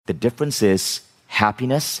The difference is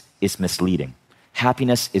happiness is misleading.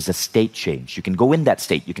 Happiness is a state change. You can go in that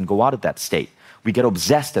state. You can go out of that state. We get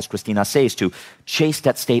obsessed, as Christina says, to chase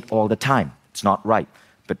that state all the time. It's not right.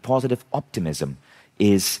 But positive optimism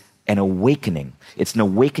is an awakening. It's an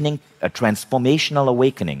awakening, a transformational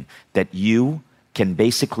awakening that you can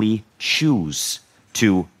basically choose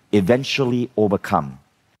to eventually overcome.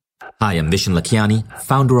 Hi, I'm Vishen Lakhiani,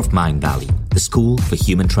 founder of Mind Valley, the School for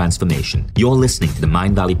Human Transformation. You're listening to the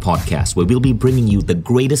Mind Valley podcast, where we'll be bringing you the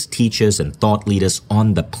greatest teachers and thought leaders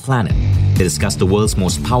on the planet to discuss the world's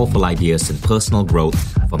most powerful ideas in personal growth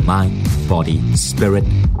for mind, body, spirit,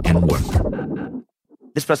 and work.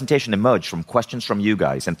 This presentation emerged from questions from you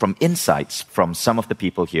guys and from insights from some of the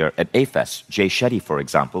people here at AFES. Jay Shetty, for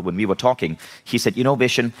example, when we were talking, he said,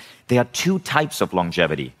 Vishen, there are two types of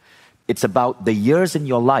longevity. It's about the years in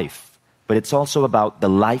your life, but it's also about the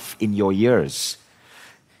life in your years.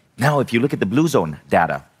 Now, if you look at the Blue Zone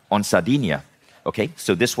data on Sardinia, okay,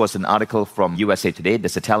 so this was an article from USA Today.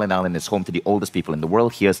 This Italian island is home to the oldest people in the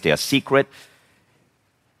world. Here's their secret.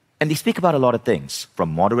 And they speak about a lot of things, from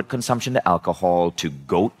moderate consumption to alcohol to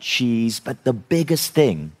goat cheese. But the biggest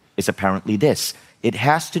thing is apparently this. It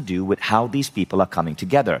has to do with how these people are coming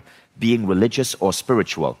together, being religious or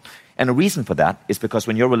spiritual. And the reason for that is because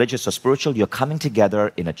when you're religious or spiritual, you're coming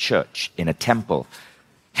together in a church, in a temple,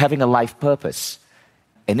 having a life purpose.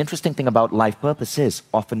 An interesting thing about life purpose is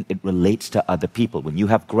often it relates to other people. When you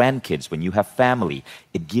have grandkids, when you have family,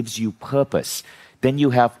 it gives you purpose. Then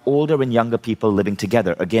you have older and younger people living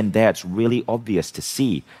together. Again, there it's really obvious to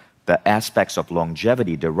see the aspects of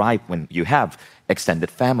longevity derived when you have extended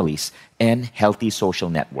families and healthy social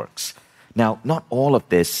networks. Now, not all of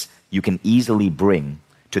this you can easily bring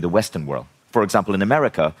to the Western world. For example, in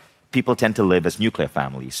America, people tend to live as nuclear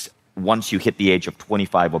families. Once you hit the age of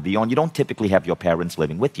 25 or beyond, you don't typically have your parents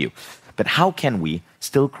living with you. But how can we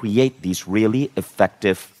still create these really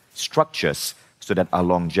effective structures so that our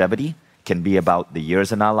longevity can be about the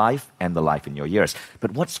years in our life and the life in your years?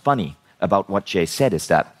 But what's funny about what Jay said is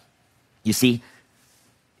that, you see,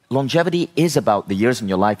 longevity is about the years in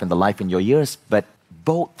your life and the life in your years, but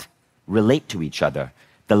both relate to each other.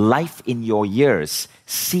 The life in your years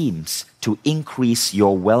seems to increase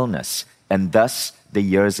your wellness and thus the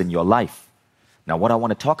years in your life. Now, what I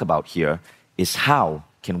want to talk about here is how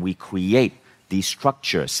can we create these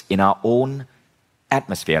structures in our own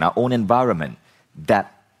atmosphere, in our own environment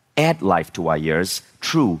that add life to our years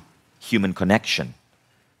through human connection.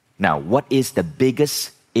 Now, what is the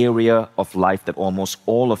biggest area of life that almost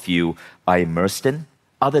all of you are immersed in,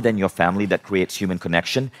 other than your family, that creates human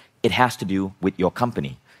connection? It has to do with your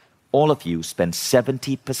company. All of you spend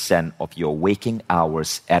 70% of your waking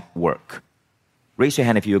hours at work. Raise your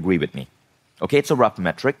hand if you agree with me. Okay, it's a rough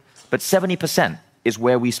metric, but 70% is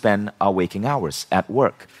where we spend our waking hours at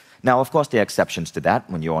work. Now, of course, there are exceptions to that.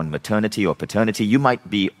 When you're on maternity or paternity, you might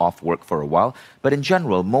be off work for a while. But in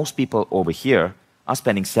general, most people over here are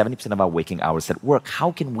spending 70% of our waking hours at work.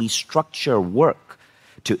 How can we structure work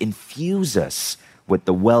to infuse us with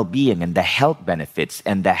the well-being and the health benefits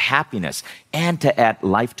and the happiness and to add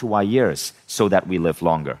life to our years so that we live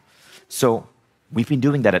longer? So we've been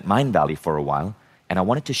doing that at Mind Valley for a while, and I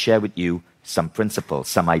wanted to share with you some principles,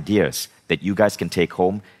 some ideas that you guys can take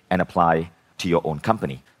home and apply to your own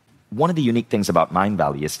company. One of the unique things about Mind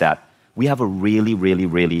Valley is that we have a really, really,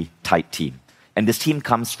 really tight team. And this team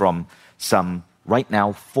comes from some, right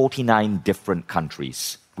now, 49 different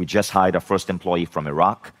countries. We just hired our first employee from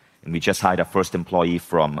Iraq, and we just hired our first employee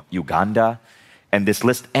from Uganda. And this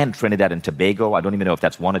list, and Trinidad and Tobago, I don't even know if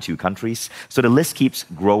that's one or two countries. So the list keeps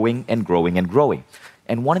growing and growing and growing.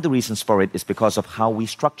 And one of the reasons for it is because of how we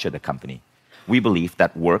structure the company. We believe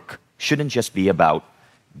that work shouldn't just be about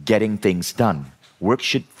getting things done. Work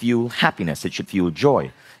should fuel happiness. It should fuel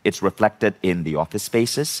joy. It's reflected in the office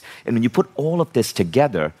spaces. And when you put all of this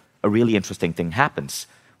together, a really interesting thing happens.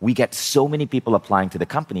 We get so many people applying to the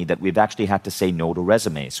company that we've actually had to say no to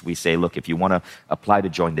resumes. We say, look, if you want to apply to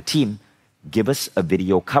join the team, give us a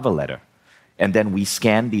video cover letter. And then we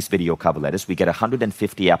scan these video cover letters. We get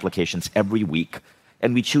 150 applications every week.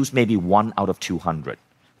 And we choose maybe 1 out of 200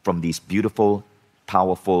 from these beautiful,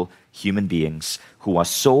 powerful human beings who are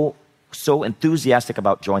so enthusiastic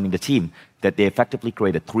about joining the team that they effectively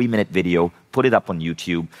create a 3-minute video, put it up on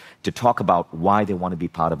YouTube to talk about why they want to be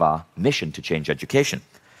part of our mission to change education.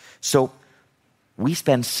 So we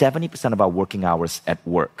spend 70% of our working hours at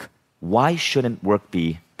work. Why shouldn't work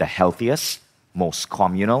be the healthiest, most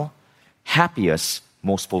communal, happiest,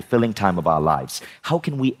 most fulfilling time of our lives? How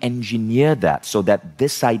can we engineer that so that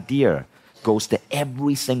this idea goes to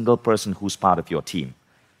every single person who's part of your team?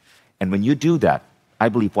 And when you do that, I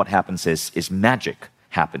believe what happens is magic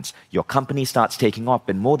happens. Your company starts taking off.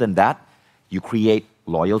 And more than that, you create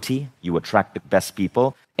loyalty, you attract the best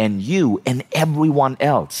people, and you and everyone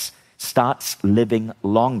else starts living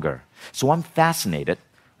longer. So I'm fascinated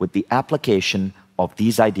with the application of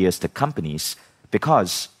these ideas to companies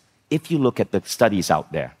because if you look at the studies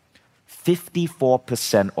out there,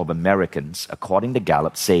 54% of Americans, according to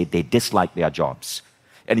Gallup, say they dislike their jobs.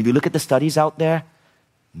 And if you look at the studies out there,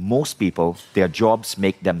 most people, their jobs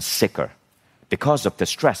make them sicker because of the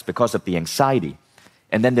stress, because of the anxiety.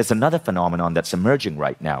 And then there's another phenomenon that's emerging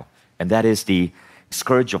right now, and that is the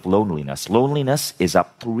scourge of loneliness. Loneliness is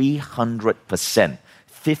up 300%.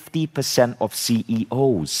 50% of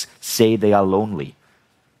CEOs say they are lonely.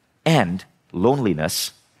 And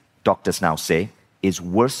loneliness, doctors now say, is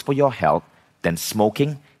worse for your health than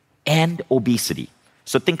smoking and obesity.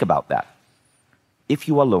 So think about that. If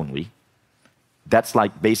you are lonely, that's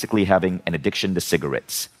like basically having an addiction to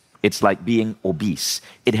cigarettes. It's like being obese.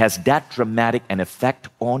 It has that dramatic an effect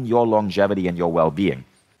on your longevity and your well-being.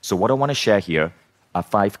 So what I want to share here are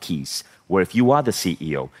 5 keys, where if you are the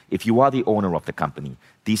CEO, if you are the owner of the company,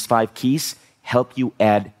 these 5 keys help you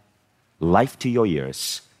add life to your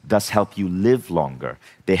years, thus help you live longer.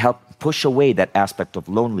 They help push away that aspect of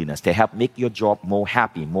loneliness. They help make your job more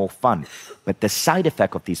happy, more fun. But the side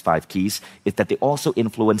effect of these 5 keys is that they also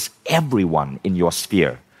influence everyone in your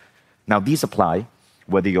sphere. Now, these apply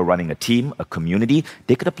whether you're running a team, a community.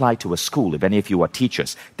 They could apply to a school, if any of you are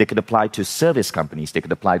teachers. They could apply to service companies. They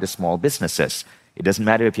could apply to small businesses. It doesn't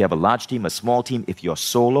matter if you have a large team, a small team, if you're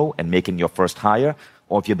solo and making your first hire,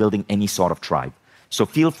 or if you're building any sort of tribe. So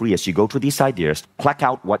feel free as you go through these ideas, pluck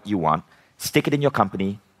out what you want, stick it in your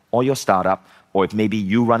company or your startup, or if maybe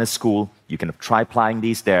you run a school, you can try applying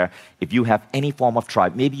these there. If you have any form of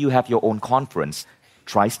tribe, maybe you have your own conference,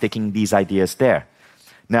 try sticking these ideas there.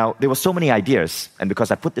 Now, there were so many ideas, and because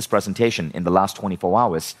I put this presentation in the last 24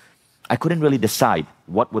 hours, I couldn't really decide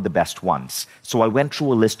what were the best ones. So I went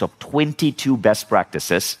through a list of 22 best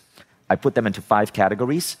practices. I put them into 5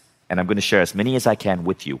 categories, and I'm going to share as many as I can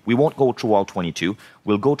with you. We won't go through all 22.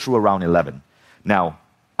 We'll go through around 11. Now,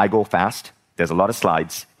 I go fast. There's a lot of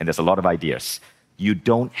slides, and there's a lot of ideas. You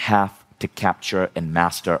don't have to capture and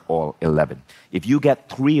master all 11. If you get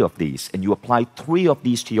 3 of these, and you apply 3 of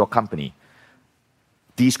these to your company,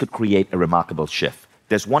 these could create a remarkable shift.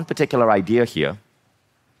 There's one particular idea here,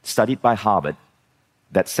 studied by Harvard,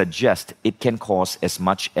 that suggests it can cause as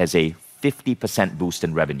much as a 50% boost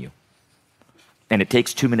in revenue. And it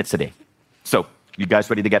takes 2 minutes a day. So, you guys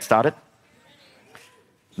ready to get started?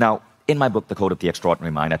 Now, in my book, The Code of the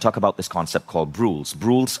Extraordinary Mind, I talk about this concept called rules.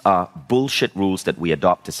 Rules are bullshit rules that we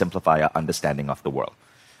adopt to simplify our understanding of the world.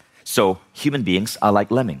 So human beings are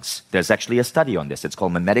like lemmings. There's actually a study on this. It's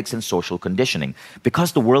called Memetics and Social Conditioning.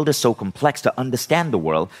 Because the world is so complex, to understand the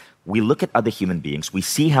world, we look at other human beings, we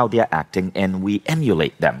see how they're acting, and we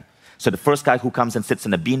emulate them. So the first guy who comes and sits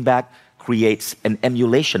in a beanbag creates an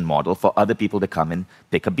emulation model for other people to come and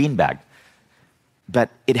pick a beanbag. But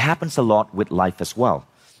it happens a lot with life as well.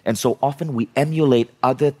 And so often we emulate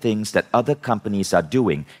other things that other companies are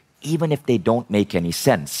doing, even if they don't make any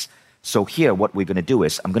sense. So here, what we're going to do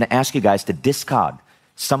is, I'm going to ask you guys to discard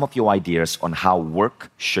some of your ideas on how work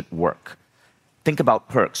should work. Think about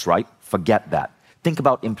perks, right? Forget that. Think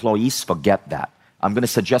about employees, forget that. I'm going to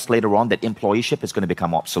suggest later on that employeeship is going to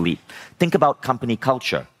become obsolete. Think about company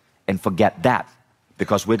culture and forget that,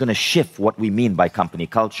 because we're going to shift what we mean by company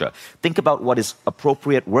culture. Think about what is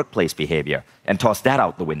appropriate workplace behavior and toss that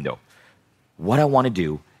out the window. What I want to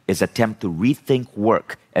do is attempt to rethink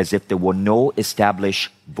work as if there were no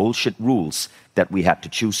established bullshit rules that we had to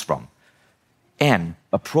choose from. And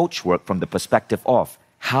approach work from the perspective of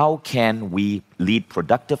how can we lead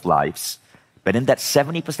productive lives, but in that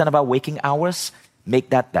 70% of our waking hours, make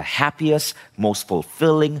that the happiest, most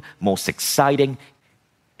fulfilling, most exciting,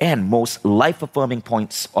 and most life-affirming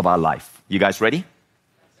points of our life. You guys ready?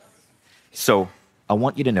 So I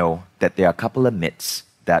want you to know that there are a couple of myths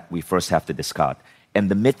that we first have to discard. And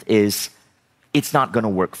the myth is, it's not going to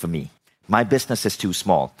work for me. My business is too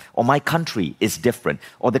small, or my country is different,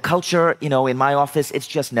 or the culture, in my office, it's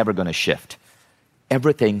just never going to shift.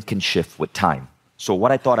 Everything can shift with time. So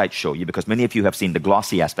what I thought I'd show you, because many of you have seen the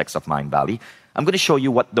glossy aspects of Mind Valley, I'm going to show you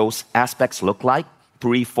what those aspects look like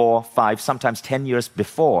 3, 4, 5, sometimes 10 years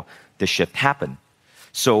before the shift happened.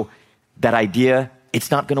 So that idea, it's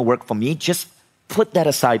not going to work for me, just put that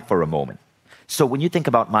aside for a moment. So when you think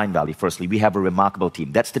about Mind Valley, firstly, we have a remarkable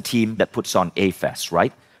team. That's the team that puts on A-Fest,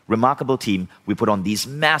 right? Remarkable team. We put on these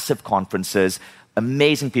massive conferences.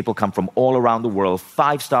 Amazing people come from all around the world.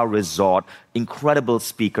 5-star resort. Incredible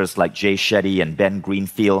speakers like Jay Shetty and Ben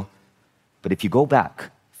Greenfield. But if you go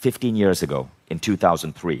back 15 years ago, in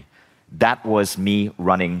 2003. That was me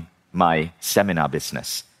running my seminar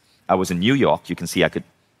business. I was in New York. You can see I could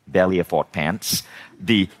barely afford pants.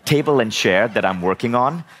 The table and chair that I'm working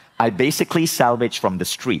on, I basically salvaged from the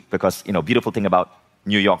street because, beautiful thing about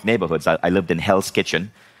New York neighborhoods, I lived in Hell's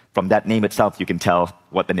Kitchen. From that name itself, you can tell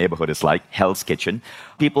what the neighborhood is like, Hell's Kitchen.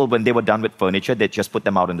 People, when they were done with furniture, they'd just put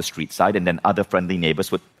them out on the street side, and then other friendly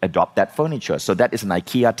neighbors would adopt that furniture. So that is an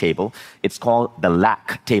IKEA table. It's called the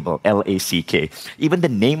Lack table, L-A-C-K. Even the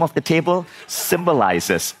name of the table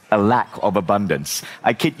symbolizes a lack of abundance.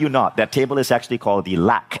 I kid you not, that table is actually called the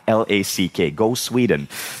Lack, L-A-C-K. Go Sweden.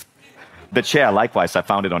 The chair, likewise, I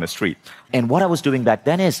found it on the street. And what I was doing back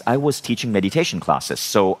then is I was teaching meditation classes.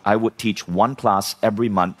 So I would teach one class every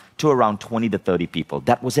month to around 20 to 30 people.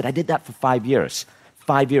 That was it. I did that for 5 years.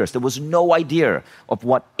 5 years. There was no idea of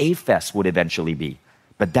what AFES would eventually be.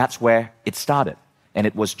 But that's where it started. And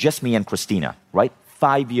it was just me and Christina, right?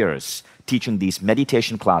 5 years teaching these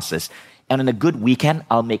meditation classes. And in a good weekend,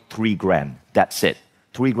 I'll make $3,000. That's it.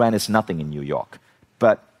 $3,000 is nothing in New York.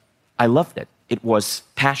 But I loved it. It was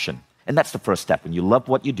passion. And that's the first step. When you love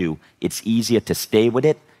what you do, it's easier to stay with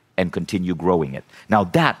it and continue growing it. Now,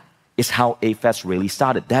 that is how AFES really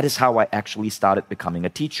started. That is how I actually started becoming a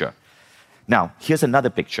teacher. Now, here's another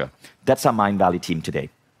picture. That's our Mind Valley team today.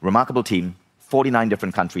 Remarkable team, 49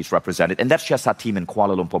 different countries represented. And that's just our team in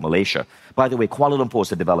Kuala Lumpur, Malaysia. By the way, Kuala Lumpur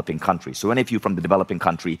is a developing country. So any of you from the developing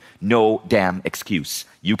country, no damn excuse.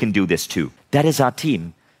 You can do this too. That is our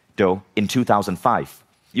team, though, in 2005.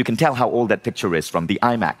 You can tell how old that picture is from the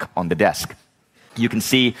iMac on the desk. You can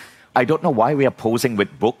see, I don't know why we are posing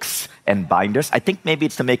with books and binders. I think maybe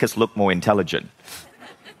it's to make us look more intelligent.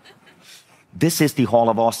 This is the Hall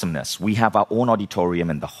of Awesomeness. We have our own auditorium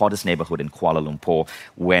in the hottest neighborhood in Kuala Lumpur.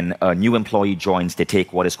 When a new employee joins, they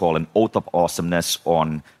take what is called an oath of awesomeness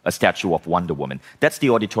on a statue of Wonder Woman. That's the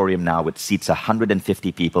auditorium now. It seats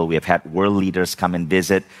 150 people. We have had world leaders come and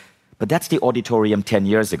visit. But that's the auditorium 10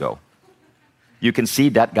 years ago. You can see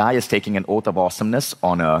that guy is taking an oath of awesomeness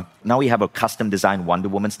on now we have a custom designed Wonder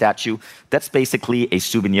Woman statue. That's basically a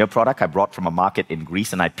souvenir product I brought from a market in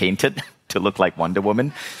Greece and I painted to look like Wonder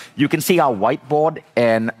Woman. You can see our whiteboard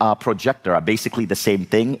and our projector are basically the same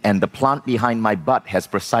thing, and the plant behind my butt has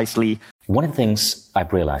precisely... One of the things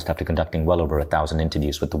I've realized after conducting well over 1,000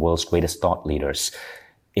 interviews with the world's greatest thought leaders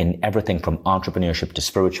in everything from entrepreneurship to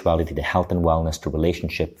spirituality to health and wellness to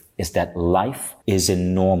relationship is that life is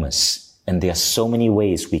enormous. And there are so many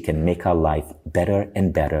ways we can make our life better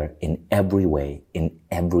and better in every way, in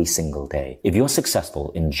every single day. If you're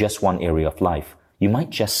successful in just one area of life, you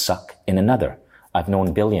might just suck in another. I've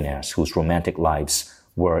known billionaires whose romantic lives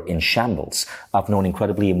were in shambles. I've known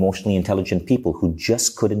incredibly emotionally intelligent people who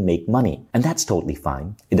just couldn't make money. And that's totally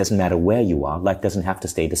fine. It doesn't matter where you are. Life doesn't have to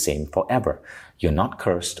stay the same forever. You're not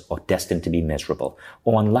cursed or destined to be miserable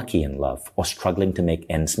or unlucky in love or struggling to make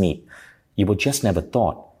ends meet. You were just never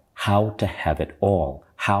taught how to have it all,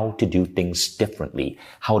 how to do things differently,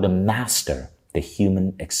 how to master the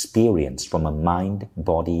human experience from a mind,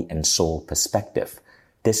 body, and soul perspective.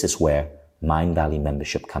 This is where Mind Valley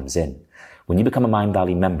membership comes in. When you become a Mind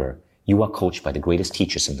Valley member, you are coached by the greatest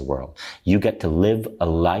teachers in the world. You get to live a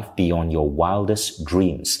life beyond your wildest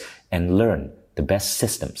dreams and learn the best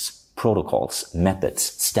systems, protocols, methods,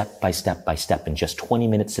 step by step in just 20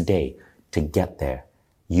 minutes a day to get there.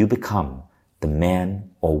 You become the man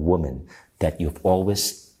or woman that you've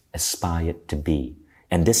always aspired to be.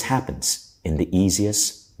 And this happens in the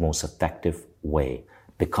easiest, most effective way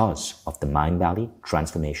because of the Mind Valley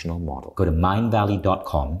transformational model. Go to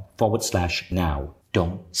mindvalley.com/now.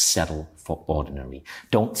 Don't settle for ordinary.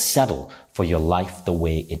 Don't settle for your life the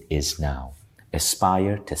way it is now.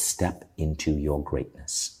 Aspire to step into your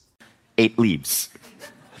greatness. 8 leaves.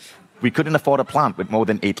 We couldn't afford a plant with more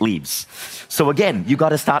than 8 leaves. So again, you got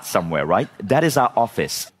to start somewhere, right? That is our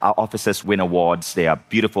office. Our offices win awards. They are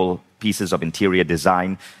beautiful pieces of interior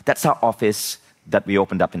design. That's our office that we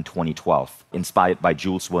opened up in 2012, inspired by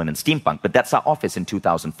Jules Verne and steampunk. But that's our office in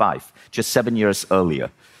 2005, just 7 years earlier.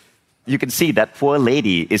 You can see that poor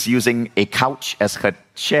lady is using a couch as her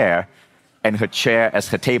chair and her chair as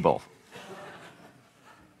her table.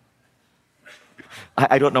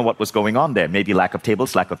 I don't know what was going on there. Maybe lack of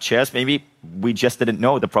tables, lack of chairs. Maybe we just didn't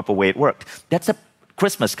know the proper way it worked. That's a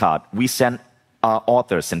Christmas card we sent our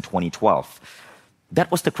authors in 2012. That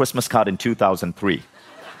was the Christmas card in 2003.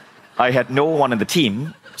 I had no one on the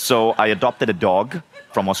team, so I adopted a dog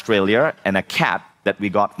from Australia and a cat that we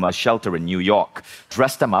got from a shelter in New York.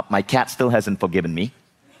 Dressed them up. My cat still hasn't forgiven me.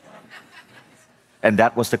 And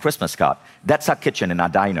that was the Christmas card. That's our kitchen and our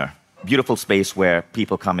diner. Beautiful space where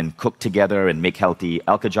people come and cook together and make healthy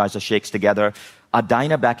Alka-Seltzer shakes together. Our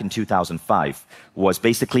diner back in 2005 was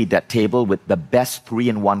basically that table with the best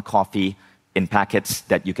 3-in-1 coffee in packets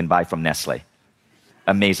that you can buy from Nestle.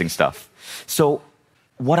 Amazing stuff. So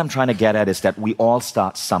what I'm trying to get at is that we all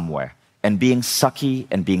start somewhere. And being sucky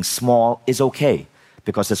and being small is okay.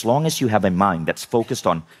 Because as long as you have a mind that's focused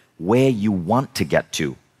on where you want to get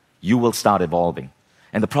to, you will start evolving.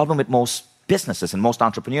 And the problem with most businesses and most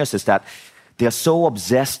entrepreneurs is that they're so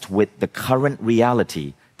obsessed with the current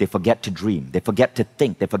reality, they forget to dream, they forget to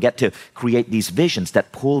think, they forget to create these visions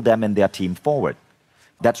that pull them and their team forward.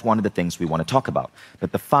 That's one of the things we want to talk about.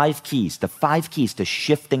 But the five keys to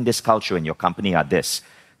shifting this culture in your company are this: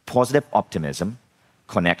 positive optimism,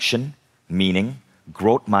 connection, meaning,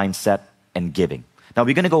 growth mindset, and giving. Now,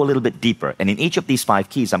 we're going to go a little bit deeper. And in each of these 5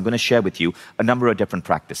 keys, I'm going to share with you a number of different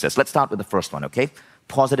practices. Let's start with the first one, okay?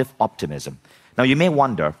 Positive optimism. Now, you may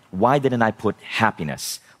wonder, why didn't I put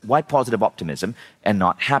happiness? Why positive optimism and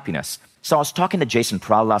not happiness? So I was talking to Jason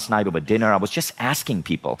Prowl last night over dinner. I was just asking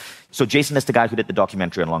people. So Jason is the guy who did the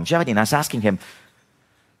documentary on longevity. And I was asking him,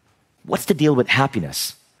 what's the deal with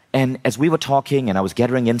happiness? And as we were talking and I was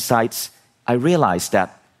gathering insights, I realized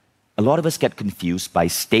that a lot of us get confused by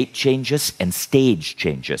state changes and stage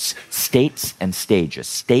changes. States and stages.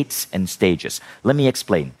 States and stages. Let me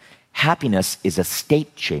explain. Happiness is a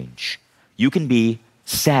state change. You can be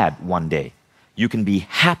sad one day. You can be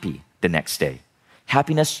happy the next day.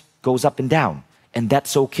 Happiness goes up and down, and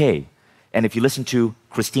that's okay. And if you listen to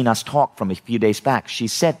Christina's talk from a few days back, she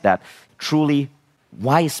said that truly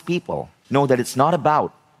wise people know that it's not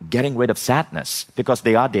about getting rid of sadness, because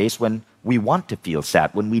there are days when we want to feel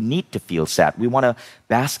sad, when we need to feel sad. We want to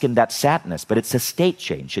bask in that sadness, but it's a state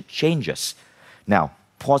change. It changes. Now,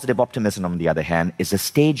 positive optimism, on the other hand, is a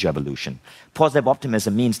stage evolution. Positive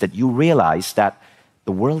optimism means that you realize that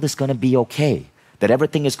the world is going to be okay, that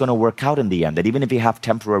everything is going to work out in the end, that even if you have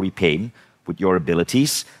temporary pain, with your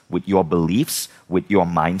abilities, with your beliefs, with your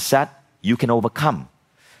mindset, you can overcome.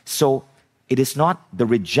 So it is not the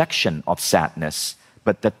rejection of sadness,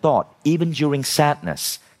 but the thought, even during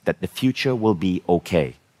sadness, that the future will be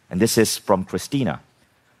okay. And this is from Christina.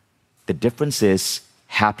 The difference is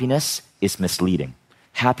happiness is misleading.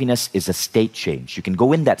 Happiness is a state change. You can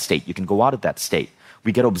go in that state, you can go out of that state.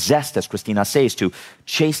 We get obsessed, as Christina says, to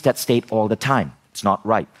chase that state all the time. It's not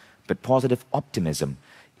right. But positive optimism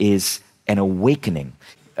is an awakening,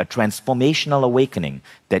 a transformational awakening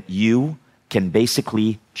that you can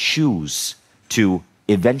basically choose to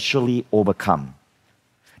eventually overcome.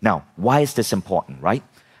 Now, why is this important, right?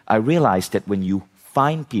 I realized that when you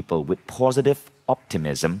find people with positive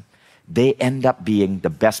optimism, they end up being the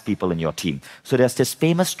best people in your team. So there's this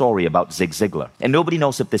famous story about Zig Ziglar. And nobody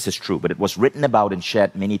knows if this is true, but it was written about and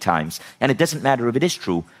shared many times. And it doesn't matter if it is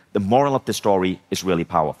true. The moral of the story is really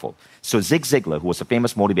powerful. So Zig Ziglar, who was a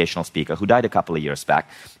famous motivational speaker who died a couple of years back,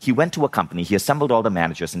 he went to a company, he assembled all the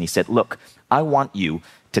managers, and he said, look, I want you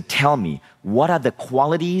to tell me what are the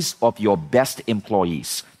qualities of your best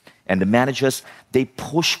employees. And the managers, they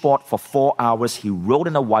pushed forward for 4 hours. He wrote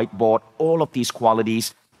on a whiteboard all of these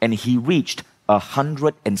qualities, and he reached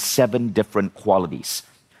 107 different qualities.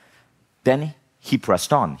 Then he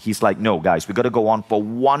pressed on. He's like, no, guys, we got to go on for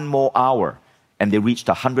 1 more hour. And they reached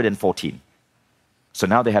 114. So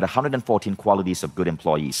now they had 114 qualities of good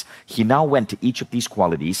employees. He now went to each of these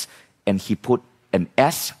qualities, and he put an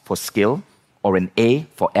S for skill or an A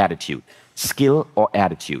for attitude. Skill or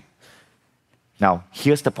attitude. Now,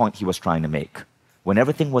 here's the point he was trying to make. When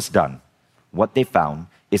everything was done, what they found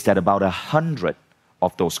is that about 100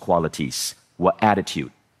 of those qualities were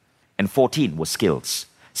attitude, and 14 were skills.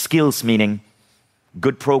 Skills meaning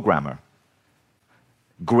good programmer,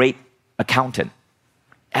 great accountant.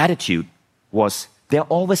 Attitude was they're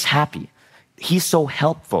always happy. He's so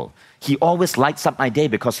helpful. He always lights up my day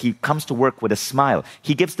because he comes to work with a smile.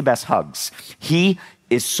 He gives the best hugs. He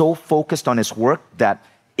is so focused on his work that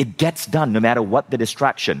it gets done no matter what the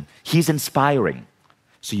distraction. He's inspiring.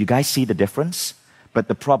 So you guys see the difference? But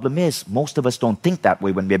the problem is, most of us don't think that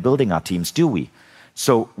way when we're building our teams, do we?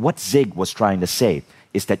 So what Zig was trying to say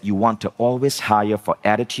is that you want to always hire for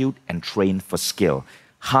attitude and train for skill.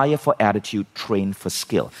 Hire for attitude, train for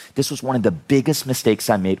skill. This was one of the biggest mistakes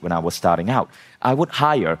I made when I was starting out. I would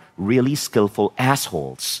hire really skillful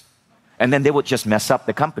assholes, and then they would just mess up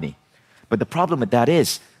the company. But the problem with that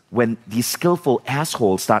is, when these skillful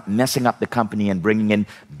assholes start messing up the company and bringing in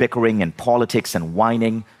bickering and politics and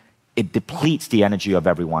whining, it depletes the energy of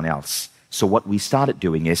everyone else. So what we started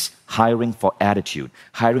doing is hiring for attitude,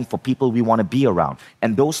 hiring for people we want to be around.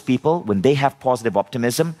 And those people, when they have positive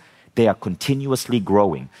optimism, they are continuously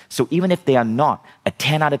growing. So even if they are not a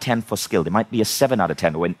 10 out of 10 for skill, they might be a 7 out of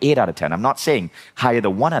 10 or an 8 out of 10. I'm not saying hire the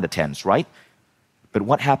 1 out of 10s, right? But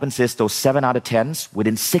what happens is those 7 out of 10s,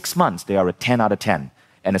 within 6 months, they are a 10 out of 10.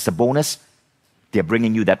 And as a bonus, they're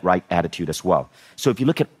bringing you that right attitude as well. So if you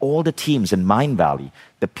look at all the teams in Mind Valley,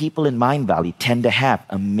 the people in Mind Valley tend to have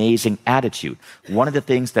amazing attitude. One of the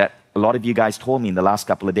things that a lot of you guys told me in the last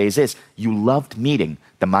couple of days is you loved meeting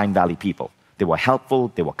the Mind Valley people. They were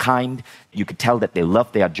helpful, they were kind. You could tell that they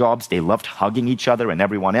loved their jobs, they loved hugging each other and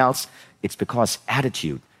everyone else. It's because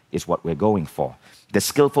attitude is what we're going for. The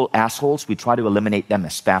skillful assholes, we try to eliminate them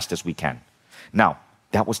as fast as we can. Now,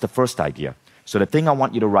 that was the first idea. So the thing I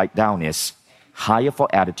want you to write down is hire for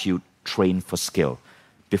attitude, train for skill.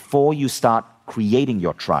 Before you start creating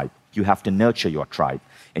your tribe, you have to nurture your tribe.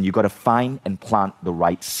 And you've got to find and plant the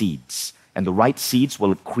right seeds. And the right seeds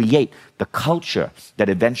will create the culture that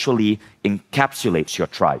eventually encapsulates your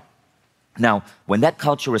tribe. Now, when that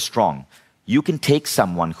culture is strong, you can take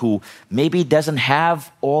someone who maybe doesn't have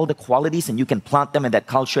all the qualities and you can plant them in that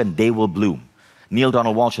culture and they will bloom. Neil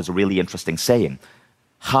Donald Walsh has a really interesting saying.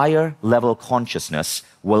 Higher level consciousness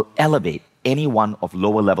will elevate anyone of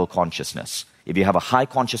lower level consciousness. If you have a high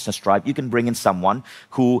consciousness tribe, you can bring in someone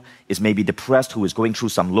who is maybe depressed, who is going through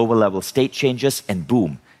some lower level state changes, and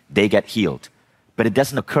boom, they get healed. But it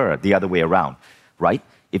doesn't occur the other way around, right?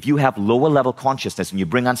 If you have lower level consciousness and you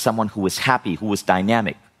bring on someone who is happy, who is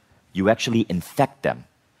dynamic, you actually infect them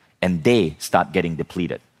and they start getting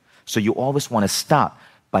depleted. So you always want to start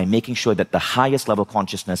by making sure that the highest level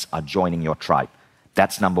consciousness are joining your tribe.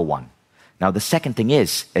 That's number one. Now, the second thing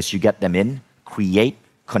is, as you get them in, create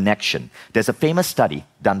connection. There's a famous study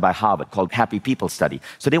done by Harvard called Happy People Study.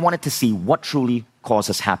 So they wanted to see what truly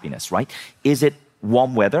causes happiness, right? Is it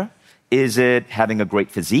warm weather? Is it having a great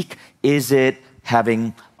physique? Is it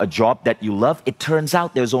having a job that you love? It turns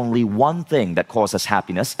out there's only one thing that causes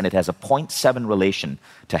happiness, and it has a 0.7 relation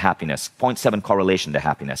to happiness, 0.7 correlation to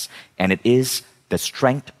happiness, and it is the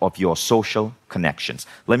strength of your social connections.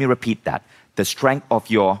 Let me repeat that. The strength of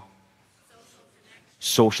your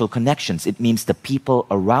social connections. It means the people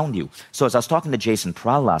around you. So as I was talking to Jason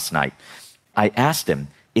Pral last night, I asked him,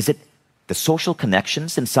 is it the social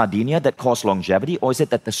connections in Sardinia that cause longevity, or is it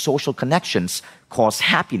that the social connections cause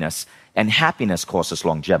happiness and happiness causes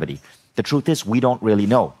longevity? The truth is, we don't really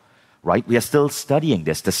know, right? We are still studying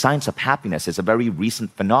this. The science of happiness is a very recent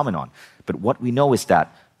phenomenon. But what we know is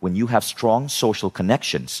that when you have strong social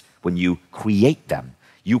connections, when you create them,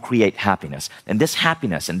 you create happiness. And this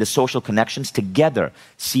happiness and this social connections together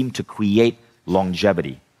seem to create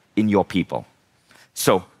longevity in your people.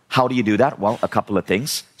 So how do you do that? Well, a couple of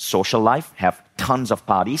things. Social life, have tons of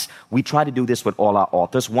parties. We try to do this with all our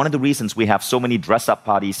authors. One of the reasons we have so many dress-up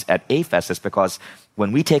parties at AFES is because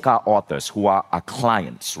when we take our authors, who are our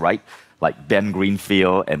clients, right? Like Ben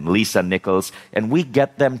Greenfield and Lisa Nichols, and we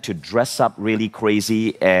get them to dress up really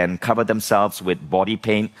crazy and cover themselves with body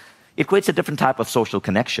paint, it creates a different type of social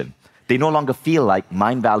connection. They no longer feel like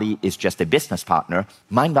Mind Valley is just a business partner.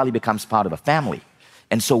 Mind Valley becomes part of a family.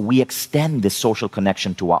 And so we extend this social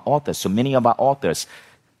connection to our authors. So many of our authors,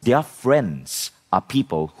 their friends are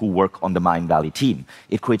people who work on the Mind Valley team.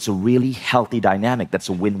 It creates a really healthy dynamic that's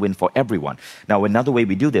a win-win for everyone. Now, another way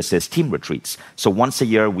we do this is team retreats. So once a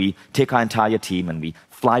year, we take our entire team and we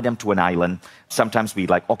fly them to an island. Sometimes we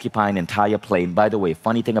occupy an entire plane. By the way,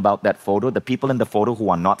 funny thing about that photo, the people in the photo who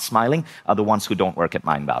are not smiling are the ones who don't work at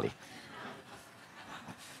Mind Valley.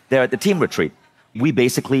 They're at the team retreat. We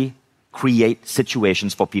basically create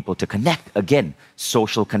situations for people to connect. Again,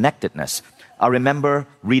 social connectedness. I remember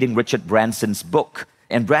reading Richard Branson's book.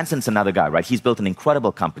 And Branson's another guy, right? He's built an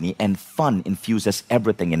incredible company, and fun infuses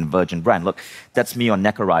everything in Virgin brand. Look, that's me on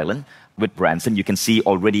Necker Island with Branson. You can see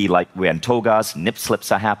already we're in togas, nip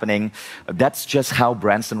slips are happening. That's just how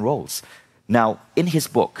Branson rolls. Now, in his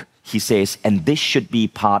book, he says, and this should be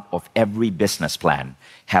part of every business plan.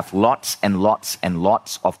 Have lots and lots and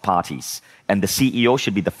lots of parties. And the CEO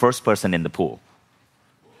should be the first person in the pool.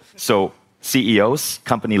 So CEOs,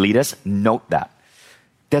 company leaders, note that.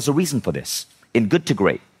 There's a reason for this. In Good to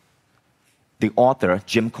Great, the author,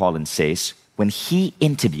 Jim Collins, says, when he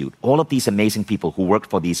interviewed all of these amazing people who worked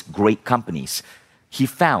for these great companies, he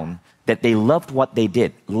found that they loved what they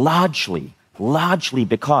did largely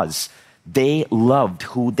because they loved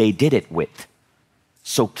who they did it with.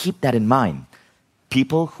 So keep that in mind.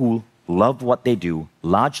 People who love what they do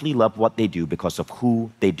largely love what they do because of who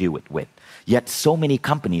they do it with. Yet so many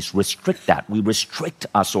companies restrict that. We restrict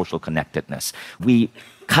our social connectedness. We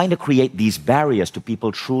kind of create these barriers to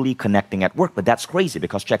people truly connecting at work. But that's crazy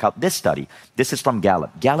because check out this study. This is from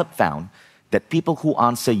Gallup. Gallup found that people who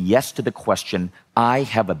answer yes to the question, I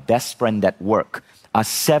have a best friend at work, are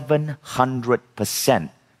 700%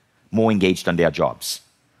 more engaged on their jobs.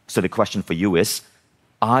 So the question for you is,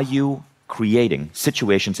 are you creating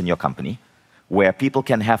situations in your company where people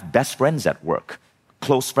can have best friends at work,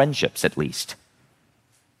 close friendships at least?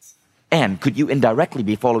 And could you indirectly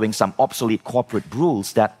be following some obsolete corporate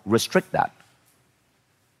rules that restrict that?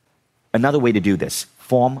 Another way to do this,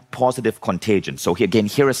 form positive contagion. So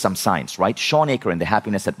here is some science, right? Sean Aker in The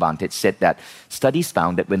Happiness Advantage said that studies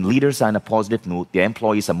found that when leaders are in a positive mood, their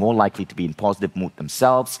employees are more likely to be in positive mood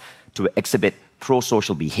themselves, to exhibit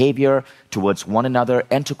pro-social behavior towards one another,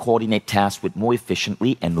 and to coordinate tasks with more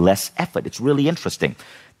efficiently and less effort. It's really interesting.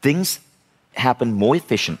 Things happen more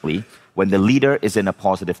efficiently when the leader is in a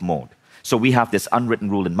positive mode. So we have this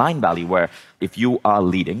unwritten rule in Mind Valley where if you are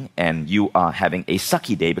leading and you are having a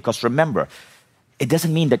sucky day, because remember, it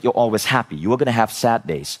doesn't mean that you're always happy. You are going to have sad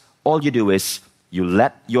days. All you do is you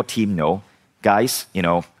let your team know, guys,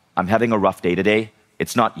 I'm having a rough day today.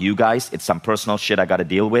 It's not you guys. It's some personal shit I got to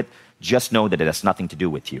deal with. Just know that it has nothing to do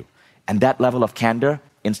with you. And that level of candor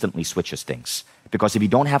instantly switches things. Because if you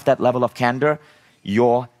don't have that level of candor,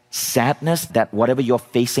 your sadness, that whatever you're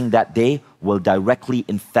facing that day will directly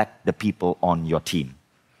infect the people on your team.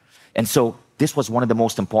 And so this was one of the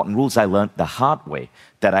most important rules I learned the hard way,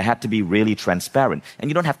 that I had to be really transparent. And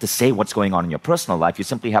you don't have to say what's going on in your personal life. You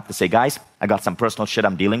simply have to say, guys, I got some personal shit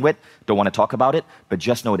I'm dealing with. Don't want to talk about it, but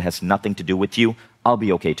just know it has nothing to do with you. I'll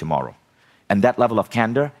be okay tomorrow. And that level of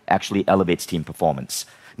candor actually elevates team performance.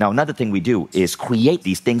 Now, another thing we do is create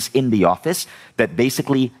these things in the office that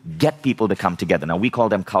basically get people to come together. Now, we call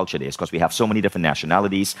them culture days because we have so many different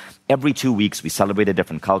nationalities. Every 2 weeks, we celebrate a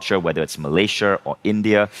different culture, whether it's Malaysia or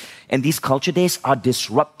India. And these culture days are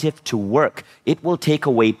disruptive to work. It will take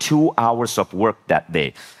away 2 hours of work that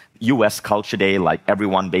day. US Culture Day, like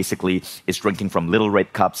everyone basically is drinking from little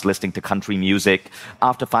red cups, listening to country music.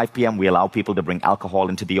 After 5 p.m., we allow people to bring alcohol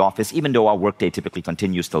into the office, even though our workday typically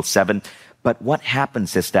continues till 7. But what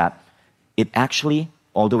happens is that it actually,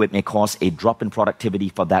 although it may cause a drop in productivity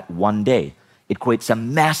for that one day, it creates a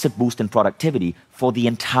massive boost in productivity for the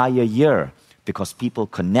entire year because people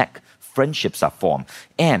connect, friendships are formed.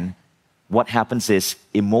 And what happens is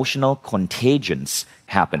emotional contagions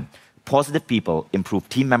happen. Positive people improve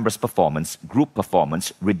team members' performance, group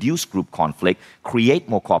performance, reduce group conflict, create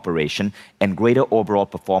more cooperation, and greater overall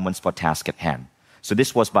performance for task at hand. So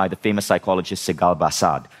this was by the famous psychologist Sigal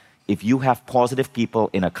Basad. If you have positive people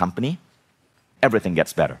in a company, everything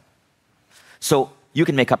gets better. So you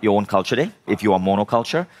can make up your own culture day if you are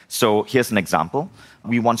monoculture. So here's an example.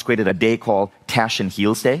 We once created a day called Tash and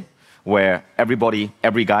Heels Day, where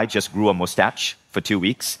every guy just grew a mustache for 2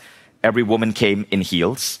 weeks. Every woman came in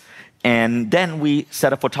heels. And then we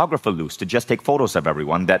set a photographer loose to just take photos of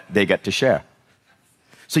everyone that they get to share.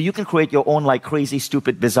 So you can create your own like crazy,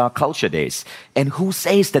 stupid, bizarre culture days. And who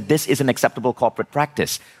says that this is an acceptable corporate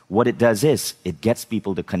practice? What it does is it gets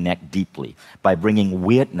people to connect deeply by bringing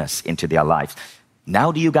weirdness into their lives.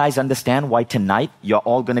 Now do you guys understand why tonight you're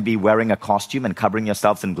all going to be wearing a costume and covering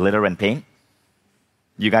yourselves in glitter and paint?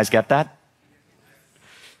 You guys get that?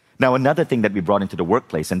 Now another thing that we brought into the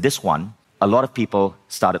workplace, and this one, a lot of people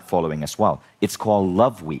started following as well. It's called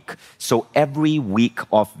Love Week. So every week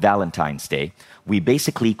of Valentine's Day, we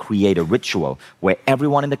basically create a ritual where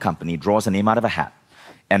everyone in the company draws a name out of a hat.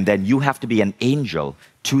 And then you have to be an angel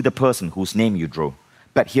to the person whose name you drew.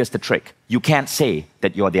 But here's the trick. You can't say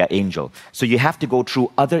that you're their angel. So you have to go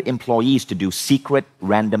through other employees to do secret,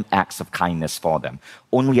 random acts of kindness for them.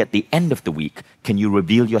 Only at the end of the week can you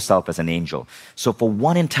reveal yourself as an angel. So for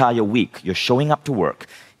one entire week, you're showing up to work,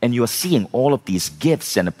 and you're seeing all of these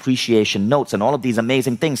gifts and appreciation notes and all of these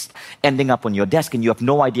amazing things ending up on your desk, and you have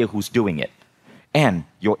no idea who's doing it. And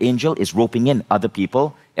your angel is roping in other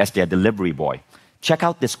people as their delivery boy. Check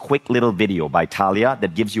out this quick little video by Talia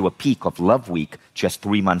that gives you a peek of Love Week just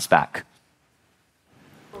 3 months back.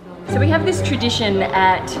 So we have this tradition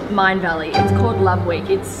at Mind Valley. It's called Love Week.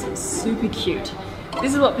 It's super cute.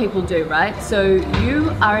 This is what people do, right? So you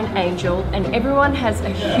are an angel and everyone has a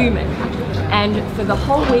human. And for the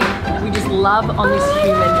whole week, we just love on this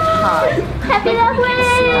human hard. Happy Love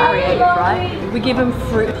Week! Creative, right? We give them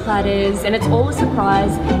fruit platters and it's all a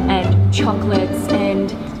surprise, and chocolates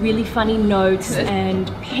and really funny notes and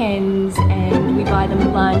pens, and we buy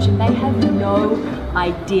them lunch and they have no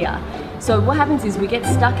idea. So what happens is we get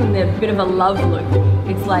stuck in the bit of a love loop.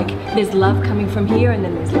 It's like there's love coming from here and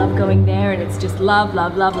then there's love going there, and it's just love,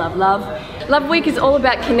 love, love, love, love. Love Week is all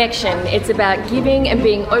about connection. It's about giving and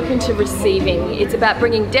being open to receiving. It's about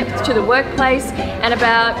bringing depth to the workplace and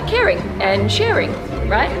about caring and sharing,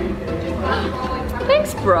 right?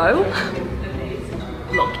 Thanks, bro.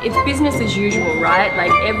 Look, it's business as usual, right?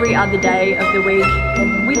 Like every other day of the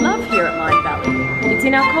week, we love here at Mind Valley. It's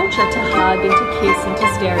in our culture to hug and to kiss and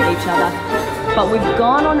to stare at each other. but we've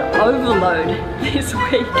gone on overload this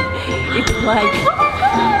week. It's like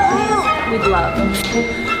with love.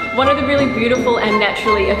 One of the really beautiful and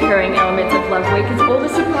naturally occurring elements of Love Week is all the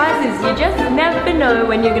surprises. You just never know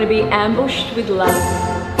when you're going to be ambushed with love.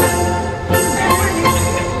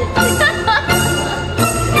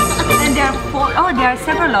 And there are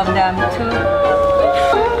several of them too.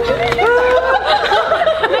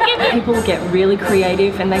 People get really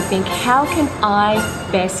creative and they think, how can I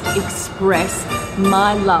best express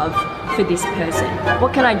my love for this person?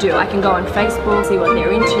 What can I do? I can go on Facebook, see what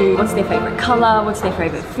they're into, what's their favorite color, what's their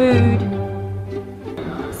favorite food.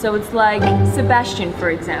 So it's like Sebastian, for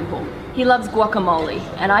example. He loves guacamole,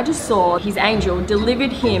 and I just saw his angel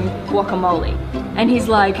delivered him guacamole. And he's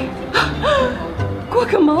like,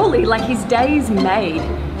 guacamole, like his day is made.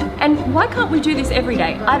 And why can't we do this every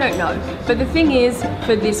day? I don't know. But the thing is,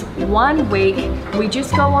 for this 1 week, we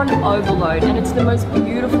just go on overload, and it's the most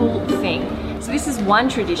beautiful thing. So this is one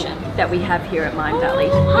tradition that we have here at Mind Valley.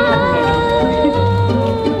 We have many.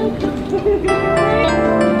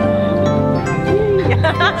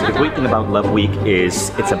 The great thing about Love Week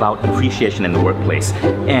is it's about appreciation in the workplace.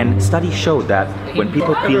 And studies show that when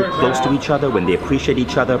people feel close to each other, when they appreciate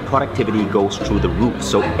each other, productivity goes through the roof.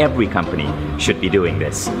 So every company should be doing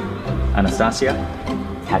this. Anastasia,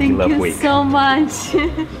 happy Love Week. Thank you so much.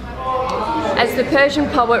 As the Persian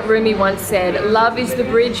poet Rumi once said, love is the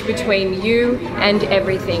bridge between you and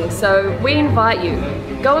everything. So we invite you,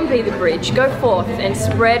 go and be the bridge. Go forth and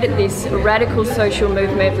spread this radical social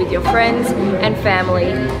movement with your friends and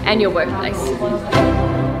family and your workplace.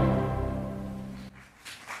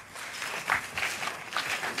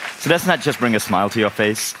 So doesn't that just bring a smile to your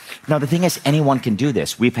face? Now, the thing is, anyone can do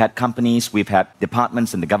this. We've had companies, we've had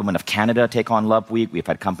departments in the government of Canada take on Love Week. We've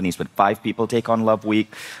had companies with 5 people take on Love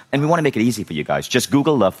Week. And we want to make it easy for you guys. Just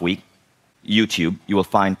Google Love Week, YouTube. You will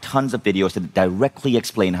find tons of videos that directly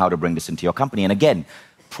explain how to bring this into your company. And again,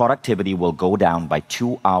 productivity will go down by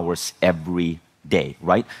 2 hours every day,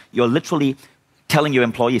 right? You're literally telling your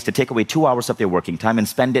employees to take away 2 hours of their working time and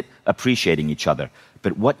spend it appreciating each other.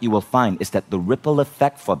 But what you will find is that the ripple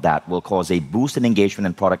effect for that will cause a boost in engagement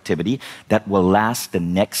and productivity that will last the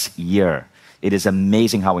next year. It is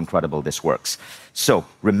amazing how incredible this works. So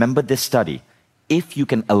remember this study. If you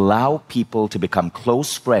can allow people to become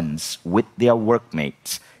close friends with their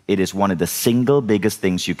workmates, it is one of the single biggest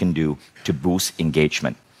things you can do to boost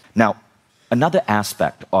engagement. Now, another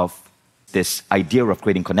aspect of this idea of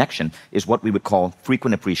creating connection is what we would call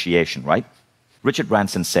frequent appreciation, right? Richard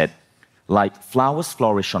Branson said, like flowers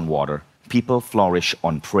flourish on water, people flourish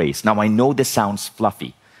on praise. Now, I know this sounds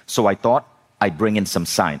fluffy, so I thought I'd bring in some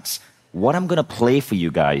science. What I'm going to play for you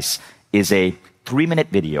guys is a 3-minute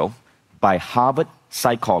video by Harvard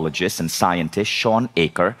psychologist and scientist Sean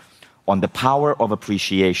Aker on the power of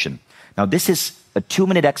appreciation. Now, this is a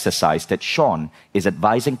 2-minute exercise that Sean is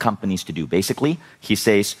advising companies to do. Basically, he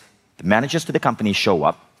says, the managers to the company show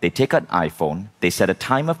up, they take an iPhone, they set a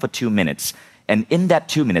timer for 2 minutes, and in that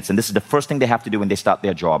 2 minutes, and this is the first thing they have to do when they start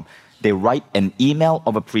their job, they write an email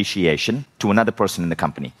of appreciation to another person in the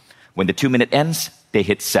company. When the 2 minute ends, they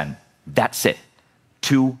hit send. That's it.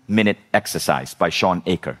 2-minute exercise by Sean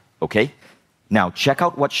Aker, okay? Now, check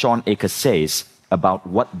out what Sean Aker says about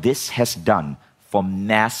what this has done for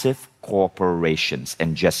massive corporations,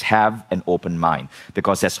 and just have an open mind.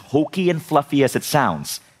 Because as hokey and fluffy as it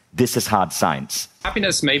sounds, this is hard science.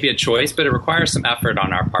 Happiness may be a choice, but it requires some effort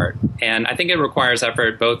on our part. And I think it requires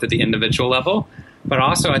effort both at the individual level, but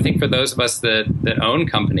also I think for those of us that own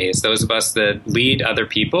companies, those of us that lead other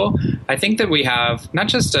people, I think that we have not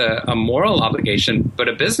just a moral obligation, but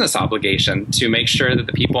a business obligation to make sure that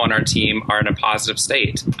the people on our team are in a positive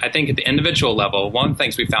state. I think at the individual level, one of the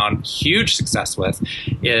things we found huge success with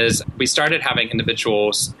is we started having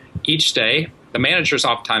individuals each day. The managers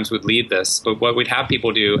oftentimes would lead this, but what we'd have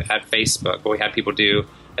people do at Facebook, what we had people do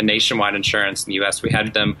at Nationwide Insurance in the US, we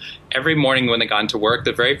had them every morning when they got into work,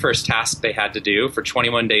 the very first task they had to do for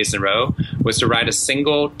 21 days in a row was to write a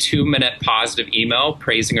single 2-minute positive email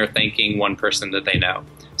praising or thanking one person that they know.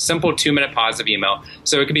 Simple 2-minute positive email.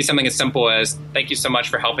 So it could be something as simple as, thank you so much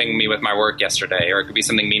for helping me with my work yesterday. Or it could be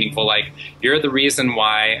something meaningful like, you're the reason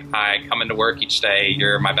why I come into work each day.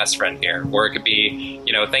 You're my best friend here. Or it could be,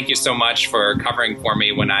 thank you so much for covering for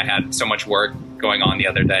me when I had so much work going on the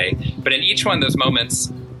other day. But in each one of those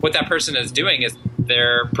moments, what that person is doing is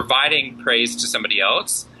they're providing praise to somebody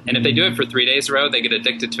else. And if they do it for 3 days in a row, they get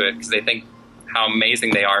addicted to it because they think how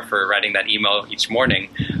amazing they are for writing that email each morning.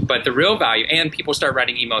 But the real value, and people start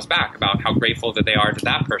writing emails back about how grateful that they are to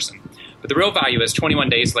that person. But the real value is 21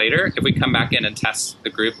 days later, if we come back in and test the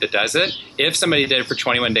group that does it, if somebody did it for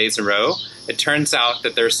 21 days in a row, it turns out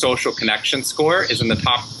that their social connection score is in the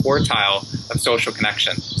top quartile of social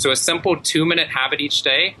connection. So a simple 2-minute habit each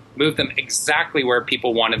day moved them exactly where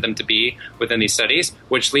people wanted them to be within these studies,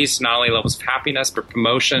 which leads to not only levels of happiness, but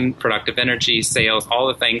promotion, productive energy, sales, all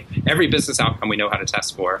the things, every business outcome we know how to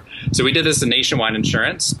test for. So we did this in Nationwide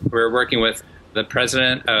Insurance. We were working with the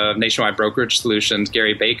president of Nationwide Brokerage Solutions,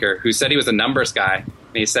 Gary Baker, who said he was a numbers guy.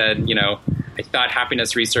 And he said, I thought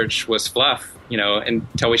happiness research was fluff,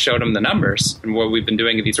 until we showed him the numbers and what we've been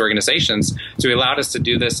doing at these organizations. So he allowed us to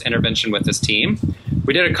do this intervention with his team.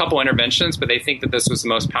 We did a couple interventions, but they think that this was the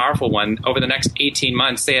most powerful one. Over the next 18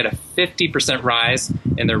 months, they had a 50% rise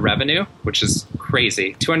in their revenue, which is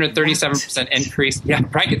crazy. 237% increase. Yeah,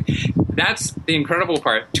 right. That's the incredible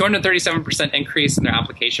part. 237% increase in their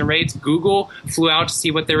application rates. Google flew out to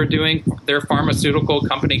see what they were doing. Their pharmaceutical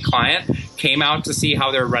company client came out to see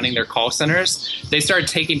how they were running their call centers. They started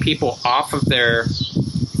taking people off of their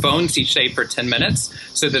phones each day for 10 minutes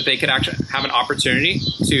so that they could actually have an opportunity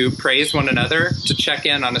to praise one another, to check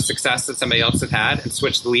in on a success that somebody else had and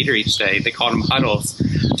switch the leader each day. They called them huddles.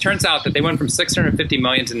 It turns out that they went from 650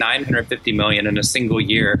 million to 950 million in a single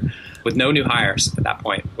year with no new hires at that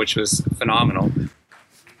point, which was phenomenal.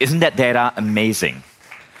 Isn't that data amazing?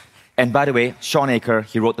 And by the way, Sean Aker,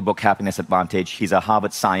 he wrote the book Happiness Advantage. He's a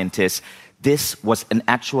Harvard scientist. This was an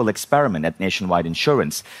actual experiment at Nationwide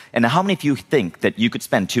Insurance. And how many of you think that you could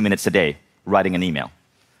spend 2 minutes a day writing an email?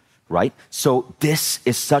 Right? So this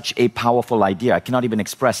is such a powerful idea. I cannot even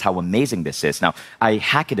express how amazing this is. Now, I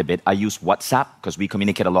hack it a bit. I use WhatsApp because we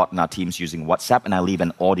communicate a lot in our teams using WhatsApp, and I leave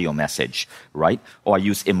an audio message, right? Or I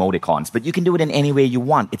use emoticons. But you can do it in any way you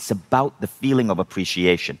want. It's about the feeling of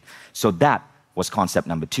appreciation. So that was concept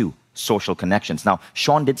number 2, social connections. Now,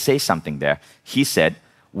 Sean did say something there. He said,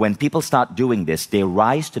 when people start doing this, they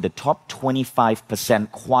rise to the top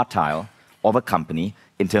 25% quartile of a company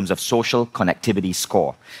in terms of social connectivity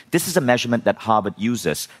score. This is a measurement that Harvard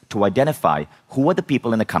uses to identify who are the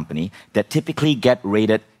people in a company that typically get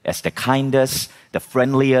rated as the kindest, the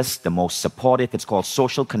friendliest, the most supportive. It's called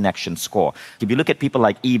social connection score. If you look at people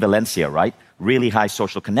like E. Valencia, right? Really high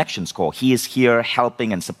social connection score. He is here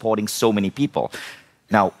helping and supporting so many people.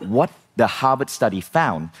 Now, what the Harvard study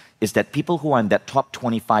found is that people who are in that top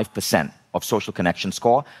 25% of social connection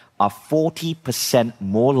score are 40%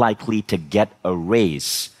 more likely to get a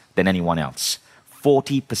raise than anyone else.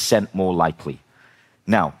 40% more likely.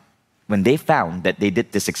 Now, when they found that they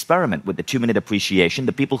did this experiment with the 2-minute appreciation,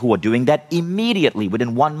 the people who are doing that immediately,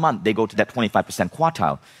 within 1 month, they go to that 25%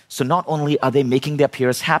 quartile. So not only are they making their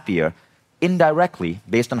peers happier, indirectly,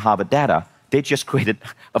 based on Harvard data, they just created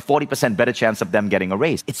a 40% better chance of them getting a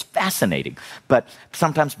raise. It's fascinating. But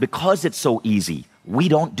sometimes because it's so easy, we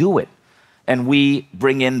don't do it. And we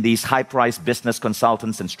bring in these high-priced business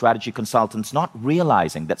consultants and strategy consultants, not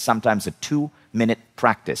realizing that sometimes a 2-minute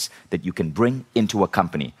practice that you can bring into a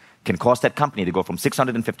company can cause that company to go from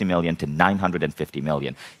 650 million to 950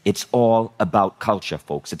 million. It's all about culture,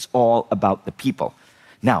 folks. It's all about the people.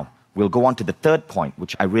 Now, we'll go on to the third point,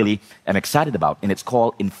 which I really am excited about, and it's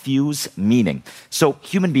called infuse meaning. So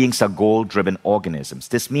human beings are goal-driven organisms.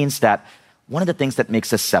 This means that one of the things that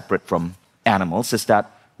makes us separate from animals is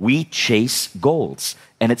that we chase goals.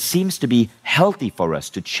 And it seems to be healthy for us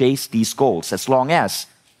to chase these goals as long as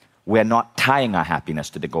we're not tying our happiness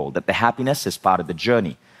to the goal, that the happiness is part of the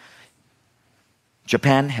journey.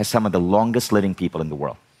 Japan has some of the longest living people in the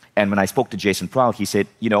world. And when I spoke to Jason Prowl, he said,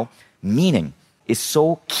 meaning is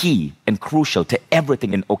so key and crucial to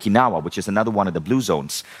everything in Okinawa, which is another one of the blue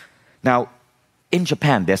zones. Now, in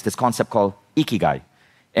Japan, there's this concept called ikigai.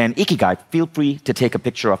 And ikigai, feel free to take a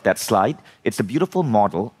picture of that slide. It's a beautiful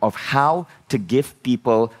model of how to give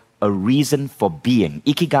people a reason for being.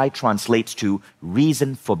 Ikigai translates to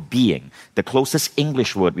reason for being. The closest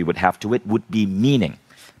English word we would have to it would be meaning.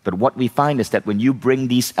 But what we find is that when you bring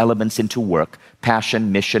these elements into work,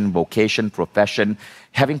 passion, mission, vocation, profession,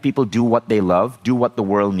 having people do what they love, do what the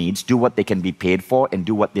world needs, do what they can be paid for, and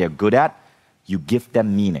do what they're good at, you give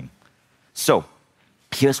them meaning. So,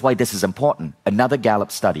 here's why this is important. Another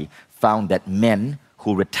Gallup study found that men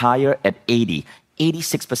who retire at 80,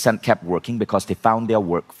 86% kept working because they found their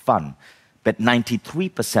work fun, but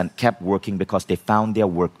 93% kept working because they found their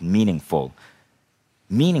work meaningful.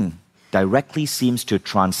 Meaning directly seems to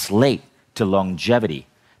translate to longevity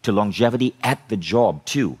at the job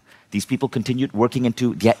too. These people continued working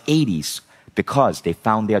into their 80s because they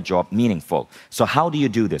found their job meaningful. So how do you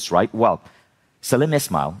do this, right? Well, Salim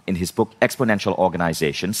Ismail, in his book Exponential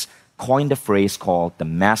Organizations, coined a phrase called the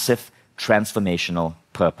massive transformational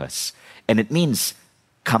purpose. And it means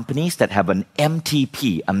Companies that have an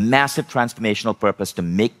MTP, a massive transformational purpose to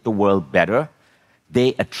make the world better,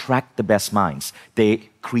 they attract the best minds. They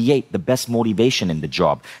create the best motivation in the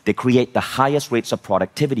job. They create the highest rates of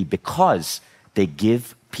productivity because they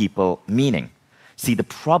give people meaning. See, the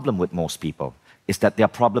problem with most people is that their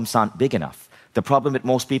problems aren't big enough. The problem with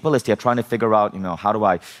most people is they're trying to figure out, how do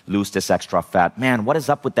I lose this extra fat? Man, what is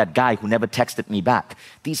up with that guy who never texted me back?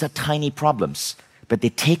 These are tiny problems, but they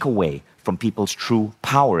take away from people's true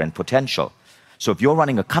power and potential. So if you're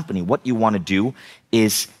running a company, what you want to do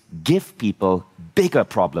is give people bigger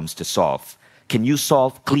problems to solve. Can you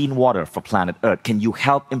solve clean water for planet Earth? Can you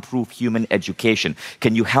help improve human education?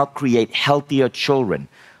 Can you help create healthier children?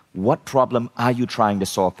 What problem are you trying to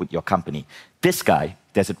solve with your company? This guy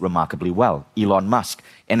does it remarkably well, Elon Musk.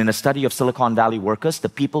 And in a study of Silicon Valley workers, the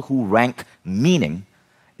people who rank meaning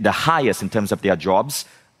the highest in terms of their jobs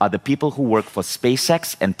are the people who work for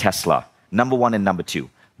SpaceX and Tesla, number 1 and number 2,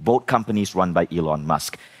 both companies run by Elon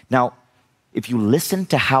Musk. Now, if you listen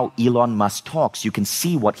to how Elon Musk talks, you can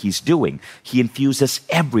see what he's doing. He infuses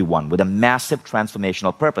everyone with a massive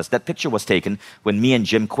transformational purpose. That picture was taken when me and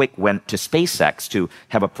Jim Quick went to SpaceX to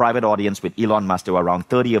have a private audience with Elon Musk. There were around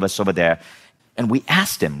 30 of us over there. And we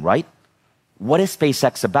asked him, right, what is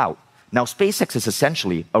SpaceX about? Now, SpaceX is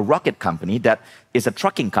essentially a rocket company that is a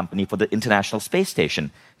trucking company for the International Space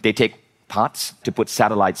Station. They take parts to put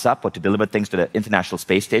satellites up or to deliver things to the International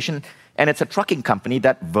Space Station. And it's a trucking company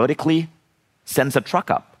that vertically sends a truck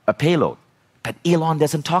up, a payload. But Elon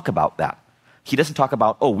doesn't talk about that. He doesn't talk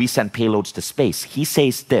about, we send payloads to space. He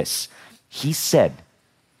says this. He said,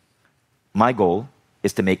 my goal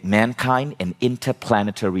is to make mankind an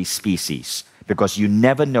interplanetary species, because you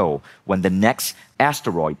never know when the next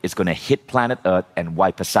asteroid is going to hit planet Earth and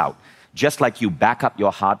wipe us out. Just like you back up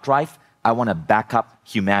your hard drive, I want to back up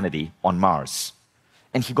humanity on Mars.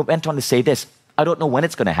 And he went on to say this, I don't know when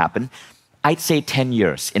it's going to happen. I'd say 10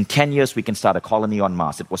 years. In 10 years, we can start a colony on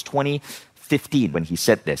Mars. It was 2015 when he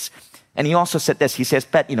said this. And he also said this. He says,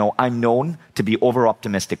 I'm known to be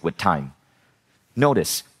over-optimistic with time.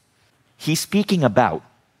 Notice, he's speaking about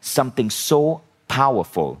something so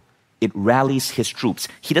powerful, it rallies his troops.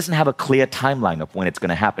 He doesn't have a clear timeline of when it's going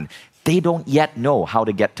to happen. They don't yet know how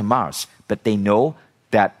to get to Mars, but they know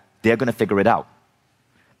that they're going to figure it out.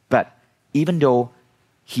 But even though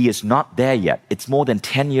he is not there yet, it's more than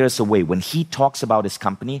 10 years away. When he talks about his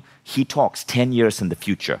company, he talks 10 years in the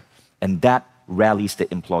future. And that rallies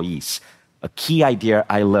the employees. A key idea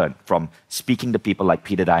I learned from speaking to people like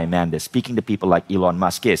Peter Diamandis, speaking to people like Elon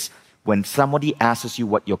Musk is, when somebody asks you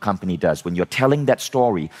what your company does, when you're telling that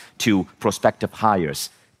story to prospective hires,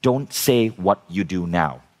 don't say what you do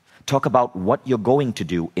now. Talk about what you're going to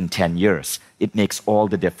do in 10 years. It makes all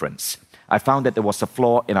the difference. I found that there was a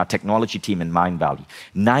flaw in our technology team in Mindvalley.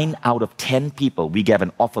 9 out of 10 people we gave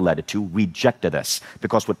an offer letter to rejected us,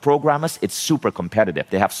 because with programmers, it's super competitive.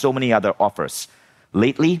 They have so many other offers.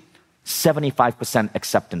 Lately, 75%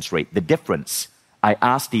 acceptance rate. The difference, I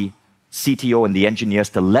asked the CTO and the engineers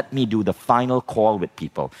to let me do the final call with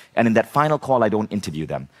people. And in that final call, I don't interview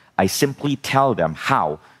them. I simply tell them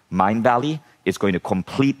how Mindvalley is going to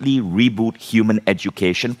completely reboot human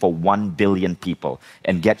education for 1 billion people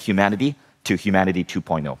and get humanity to humanity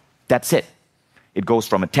 2.0. That's it. It goes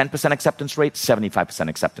from a 10% acceptance rate, 75%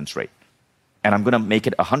 acceptance rate. And I'm going to make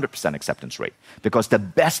it 100% acceptance rate, because the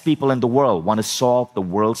best people in the world want to solve the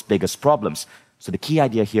world's biggest problems. So the key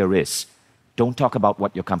idea here is, don't talk about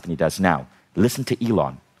what your company does now. Listen to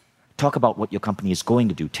Elon. Talk about what your company is going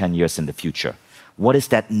to do 10 years in the future. What is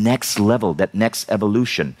that next level, that next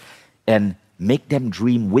evolution? And make them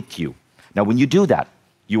dream with you. Now, when you do that,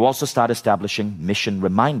 you also start establishing mission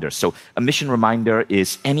reminders. So a mission reminder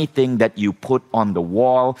is anything that you put on the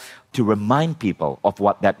wall to remind people of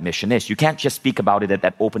what that mission is. You can't just speak about it at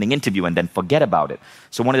that opening interview and then forget about it.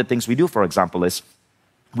 So one of the things we do, for example, is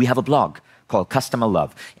we have a blog called Customer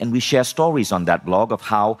Love, and we share stories on that blog of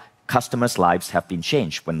how customers' lives have been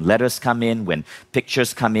changed. When letters come in, when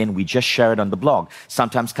pictures come in, we just share it on the blog.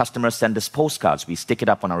 Sometimes customers send us postcards. We stick it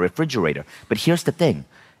up on our refrigerator. But here's the thing.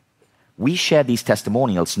 We share these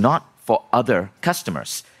testimonials not for other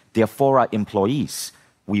customers. They're for our employees.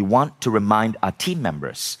 We want to remind our team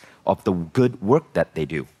members of the good work that they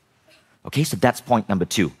do. Okay, so that's point number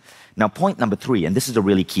 2. Now, point number 3, and this is a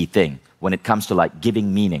really key thing when it comes to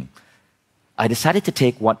giving meaning. I decided to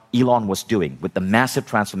take what Elon was doing with the massive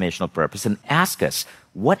transformational purpose and ask us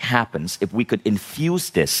what happens if we could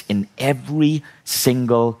infuse this in every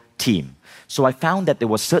single team. So I found that there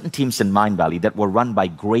were certain teams in Mindvalley that were run by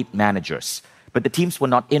great managers, But the teams were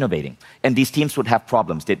not innovating. And these teams would have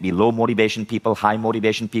problems. There'd be low motivation people, high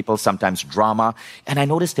motivation people, sometimes drama. And I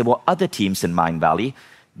noticed there were other teams in Mindvalley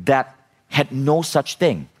that had no such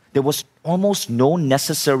thing. There was almost no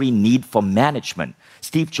necessary need for management.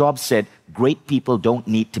 Steve Jobs said, great people don't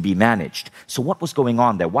need to be managed. So what was going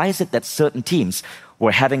on there? Why is it that certain teams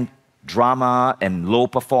were having drama and low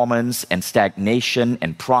performance and stagnation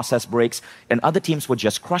and process breaks, and other teams were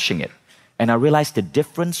just crushing it? And I realized the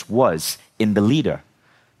difference was in the leader.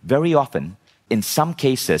 Very often, in some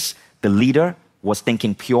cases, the leader was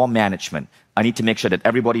thinking pure management. I need to make sure that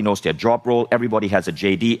everybody knows their job role, everybody has a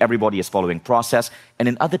JD, everybody is following process. And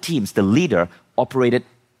in other teams, the leader operated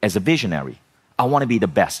as a visionary. I want to be the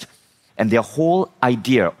best. And their whole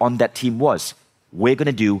idea on that team was, we're going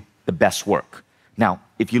to do the best work. Now,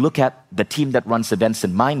 if you look at the team that runs events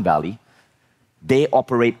in Mindvalley, they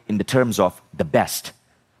operate in the terms of the best.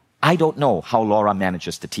 I don't know how Laura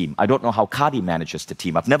manages the team. I don't know how Kadi manages the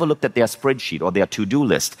team. I've never looked at their spreadsheet or their to-do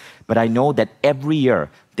list, but I know that every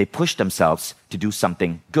year they push themselves to do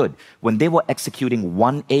something good. When they were executing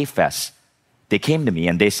one A-Fest, they came to me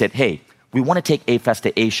and they said, hey, we want to take A-Fest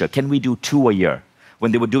to Asia. Can we do 2 a year?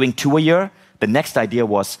 When they were doing 2 a year, the next idea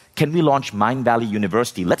was, can we launch Mindvalley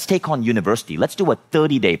University? Let's take on university. Let's do a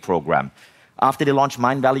 30-day program. After they launched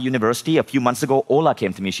Mindvalley University a few months ago, Ola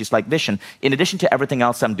came to me. She's like, Vishen, in addition to everything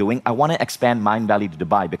else I'm doing, I want to expand Mindvalley to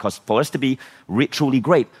Dubai because for us to be truly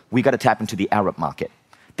great, we got to tap into the Arab market.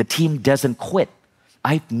 The team doesn't quit.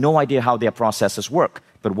 I have no idea how their processes work,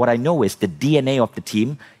 but what I know is the DNA of the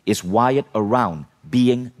team is wired around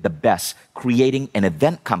being the best, creating an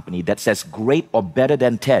event company that's as great or better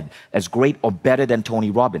than TED, as great or better than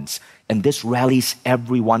Tony Robbins. And this rallies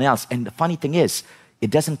everyone else. And the funny thing is, it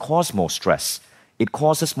doesn't cause more stress. It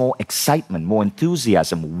causes more excitement, more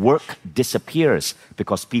enthusiasm. Work disappears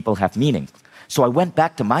because people have meaning. So I went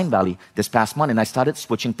back to Mindvalley this past month and I started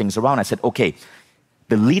switching things around. I said, okay,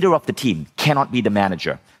 the leader of the team cannot be the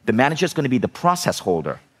manager. The manager is going to be the process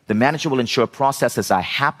holder. The manager will ensure processes are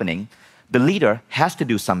happening. The leader has to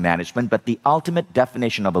do some management, but the ultimate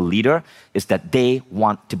definition of a leader is that they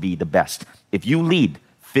want to be the best. If you lead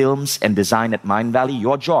films and design at Mindvalley,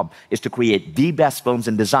 your job is to create the best films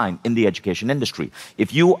and design in the education industry.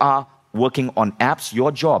 If you are working on apps,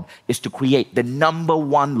 your job is to create the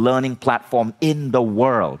 #1 learning platform in the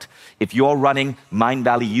world. If you're running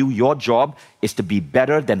Mindvalley U, your job is to be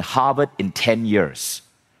better than Harvard in 10 years.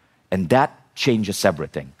 And that changes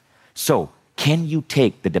everything. So, can you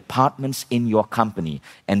take the departments in your company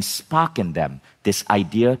and spark in them this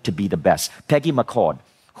idea to be the best? Peggy McCord,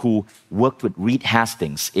 who worked with Reed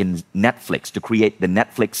Hastings in Netflix to create the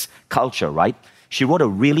Netflix culture, right? She wrote a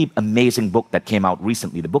really amazing book that came out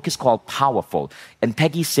recently. The book is called Powerful. And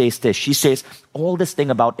Peggy says this. She says, all this thing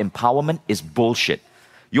about empowerment is bullshit.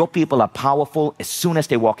 Your people are powerful as soon as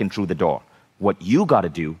they walk in through the door. What you got to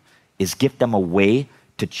do is give them a way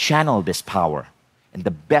to channel this power. And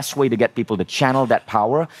the best way to get people to channel that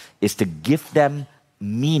power is to give them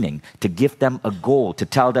meaning, to give them a goal, to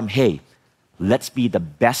tell them, hey, let's be the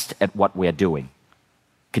best at what we're doing.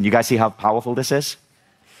 Can you guys see how powerful this is?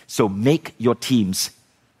 So make your teams,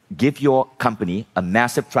 give your company a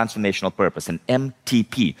massive transformational purpose, an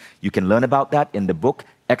MTP. You can learn about that in the book,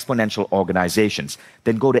 Exponential Organizations.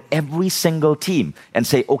 Then go to every single team and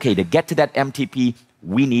say, okay, to get to that MTP,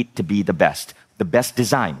 we need to be the best. The best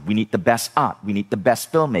design, we need the best art, we need the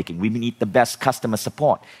best filmmaking, we need the best customer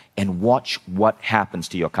support, and watch what happens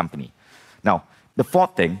to your company. Now, the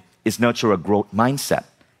fourth thing is nurture a growth mindset.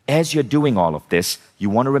 As you're doing all of this, you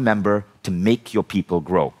want to remember to make your people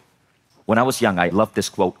grow. When I was young, I loved this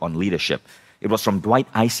quote on leadership. It was from Dwight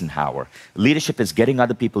Eisenhower. Leadership is getting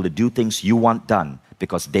other people to do things you want done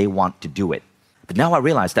because they want to do it. But now I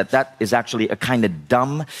realize that that is actually a kind of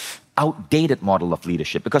dumb, outdated model of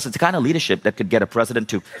leadership because it's the kind of leadership that could get a president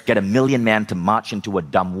to get 1 million men to march into a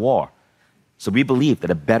dumb war. So we believe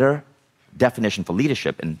that a better definition for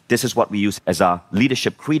leadership, and this is what we use as our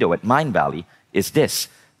leadership credo at Mindvalley, is this.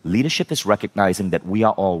 Leadership is recognizing that we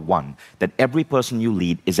are all one, that every person you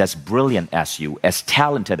lead is as brilliant as you, as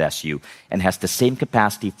talented as you, and has the same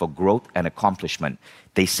capacity for growth and accomplishment.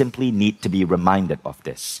 They simply need to be reminded of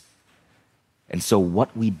this. And so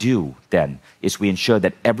what we do then is we ensure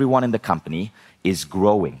that everyone in the company is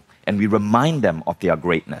growing, and we remind them of their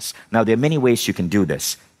greatness. Now, there are many ways you can do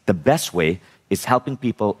this. The best way is helping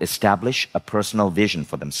people establish a personal vision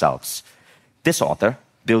for themselves. This author,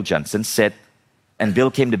 Bill Jensen, said, and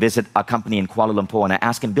Bill came to visit our company in Kuala Lumpur, and I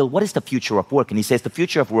asked him, Bill, what is the future of work? And he says, the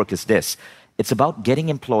future of work is this. It's about getting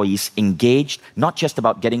employees engaged, not just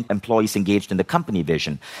about getting employees engaged in the company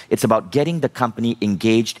vision. It's about getting the company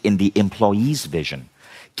engaged in the employee's vision.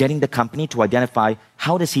 getting the company to identify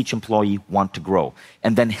how does each employee want to grow,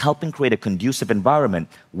 and then helping create a conducive environment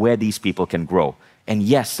where these people can grow. And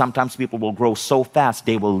yes, sometimes people will grow so fast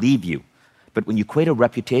they will leave you. But when you create a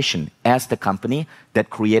reputation as the company that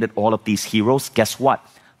created all of these heroes, guess what?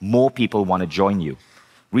 More people want to join you.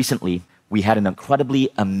 Recently, we had an incredibly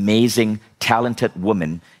amazing, talented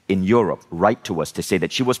woman in Europe write to us to say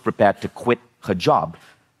that she was prepared to quit her job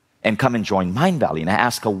and come and join Mindvalley. And I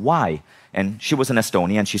asked her why. And she was in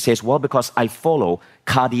Estonia, and she says, well, because I follow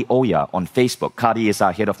Kadi Oya on Facebook. Kadi is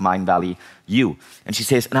our head of Mindvalley U. And she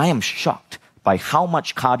says, and I am shocked by how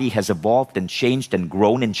much Kadi has evolved and changed and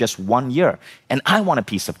grown in just 1 year. And I want a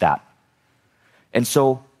piece of that. And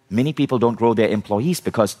so many people don't grow their employees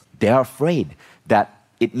because they're afraid that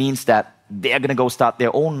it means that they're going to go start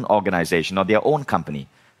their own organization or their own company.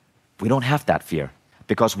 We don't have that fear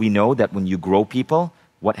because we know that when you grow people,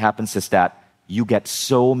 what happens is that you get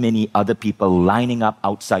so many other people lining up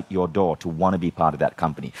outside your door to want to be part of that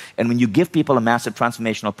company. And when you give people a massive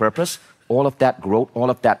transformational purpose, all of that growth, all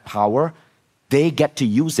of that power, they get to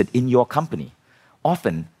use it in your company.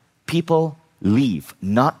 Often, people leave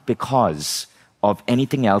not because of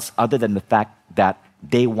anything else other than the fact that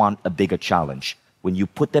they want a bigger challenge. When you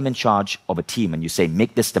put them in charge of a team and you say,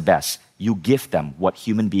 make this the best, you give them what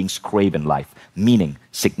human beings crave in life: meaning,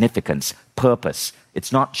 significance, purpose.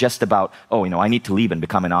 It's not just about, I need to leave and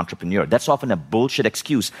become an entrepreneur. That's often a bullshit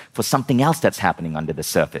excuse for something else that's happening under the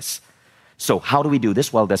surface. So how do we do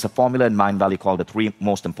this? Well, there's a formula in Mindvalley called the 3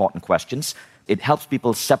 most important questions. It helps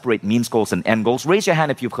people separate means goals and end goals. Raise your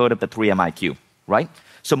hand if you've heard of the 3MIQ, right?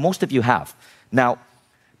 So most of you have. Now,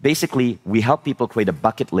 basically, we help people create a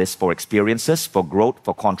bucket list for experiences, for growth,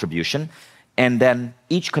 for contribution, and then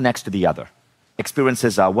each connects to the other.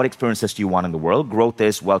 Experiences are, what experiences do you want in the world? Growth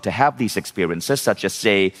is, well, to have these experiences, such as,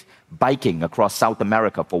 say, biking across South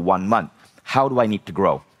America for 1 month. How do I need to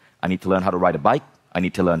grow? I need to learn how to ride a bike. I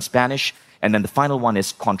need to learn Spanish. And then the final one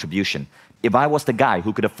is contribution. If I was the guy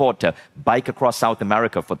who could afford to bike across South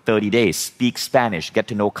America for 30 days, speak Spanish, get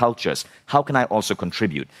to know cultures, how can I also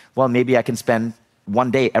contribute? Well, maybe I can spend 1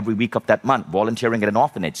 day every week of that month volunteering at an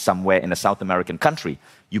orphanage somewhere in a South American country.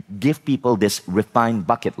 You give people this refined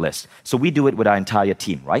bucket list. So we do it with our entire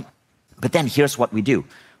team, right? But then here's what we do.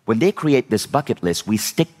 When they create this bucket list, we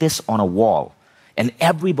stick this on a wall, and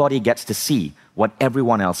everybody gets to see what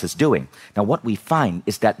everyone else is doing. Now, what we find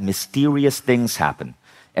is that mysterious things happen.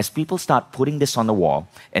 As people start putting this on the wall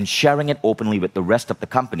and sharing it openly with the rest of the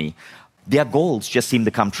company, their goals just seem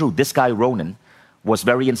to come true. This guy, Ronan, was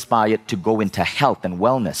very inspired to go into health and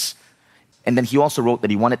wellness. And then he also wrote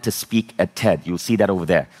that he wanted to speak at TED. You'll see that over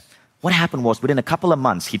there. What happened was, within a couple of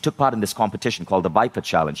months, he took part in this competition called the Viper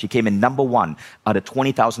Challenge. He came in #1 out of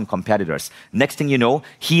 20,000 competitors. Next thing you know,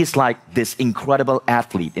 he is like this incredible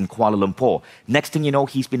athlete in Kuala Lumpur. Next thing you know,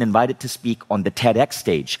 he's been invited to speak on the TEDx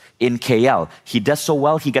stage in KL. He does so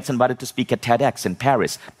well, he gets invited to speak at TEDx in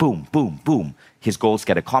Paris. Boom, boom, boom. His goals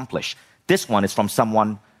get accomplished. This one is from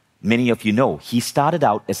someone many of you know. He started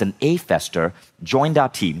out as an A-fester, joined our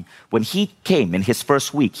team. When he came in his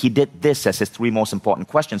first week, he did this as his 3 most important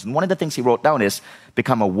questions. And one of the things he wrote down is,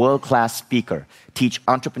 become a world-class speaker, teach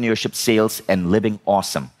entrepreneurship, sales, and living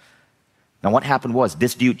awesome. Now, what happened was,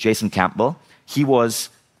 this dude, Jason Campbell, he was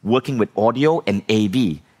working with audio and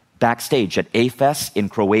AV backstage at A-Fest in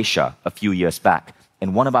Croatia a few years back.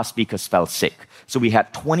 And one of our speakers fell sick. So we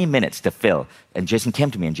had 20 minutes to fill. And Jason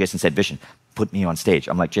came to me and Jason said, Vishen, put me on stage.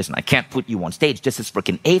 I'm like, Jason, I can't put you on stage. This is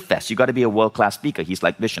freaking A-Fest. You got to be a world-class speaker. He's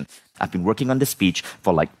like, Vishen, I've been working on this speech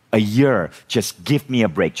for like a year. Just give me a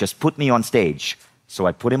break. Just put me on stage. So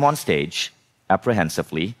I put him on stage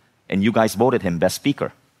apprehensively, and you guys voted him best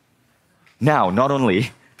speaker. Now, not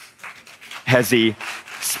only has he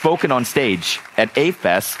spoken on stage at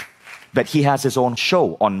A-Fest, but he has his own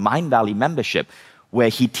show on Mindvalley membership where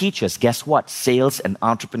he teaches, guess what? Sales and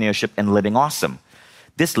entrepreneurship and living awesome.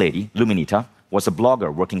 This lady, Luminita, was a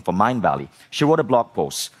blogger working for Mindvalley. She wrote a blog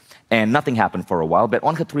post, and nothing happened for a while, but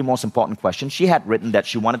on her 3 most important questions, she had written that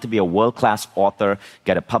she wanted to be a world-class author,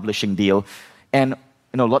 get a publishing deal, and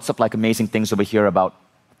lots of like amazing things over here about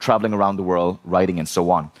traveling around the world, writing, and so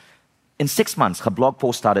on. In 6 months, her blog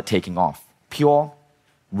post started taking off. Pure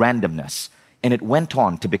randomness. And it went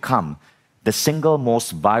on to become the single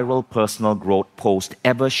most viral personal growth post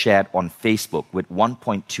ever shared on Facebook with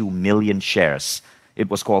 1.2 million shares. It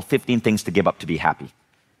was called 15 Things to Give Up to Be Happy.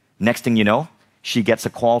 Next thing you know, she gets a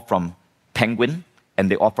call from Penguin, and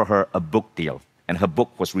they offer her a book deal. And her book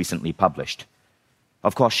was recently published.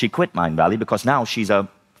 Of course, she quit Mindvalley because now she's a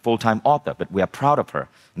full-time author, but we are proud of her.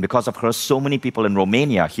 And because of her, so many people in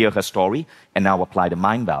Romania hear her story and now apply to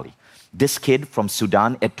Mindvalley. This kid from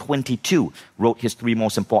Sudan at 22 wrote his 3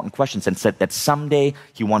 most important questions and said that someday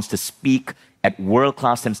he wants to speak at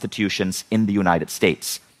world-class institutions in the United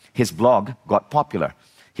States. His blog got popular.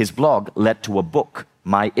 His blog led to a book,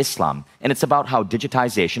 My Islam, and it's about how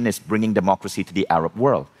digitization is bringing democracy to the Arab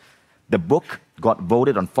world. The book got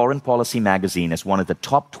voted on Foreign Policy magazine as one of the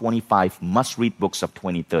top 25 must-read books of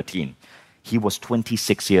 2013. He was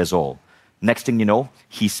 26 years old. Next thing you know,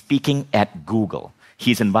 he's speaking at Google.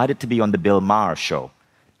 He's invited to be on the Bill Maher show,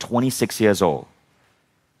 26 years old.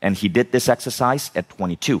 And he did this exercise at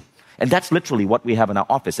 22. And that's literally what we have in our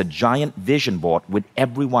office, a giant vision board with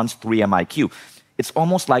everyone's 3MIQ. It's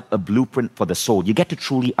almost like a blueprint for the soul. You get to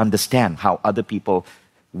truly understand how other people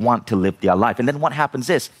want to live their life. And then what happens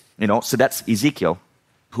is, so that's Ezekiel,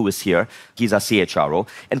 who is here. He's our CHRO.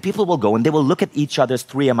 And people will go and they will look at each other's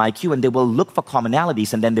 3MIQ and they will look for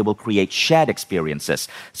commonalities and then they will create shared experiences.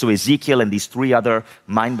 So Ezekiel and these 3 other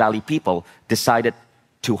Mind Valley people decided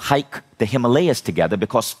to hike the Himalayas together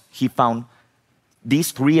because he found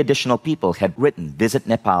these 3 additional people had written, visit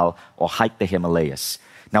Nepal or hike the Himalayas.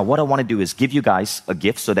 Now, what I want to do is give you guys a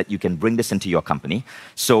gift so that you can bring this into your company.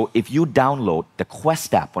 So if you download the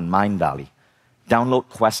Quest app on Mind Valley, download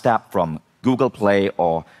Quest app from Google Play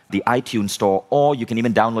or the iTunes Store, or you can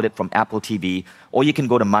even download it from Apple TV, or you can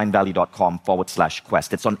go to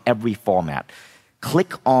mindvalley.com/Quest. It's on every format.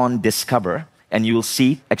 Click on Discover, and you'll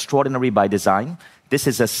see Extraordinary by Design. This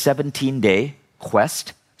is a 17-day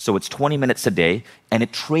quest. So it's 20 minutes a day, and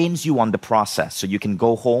it trains you on the process. So you can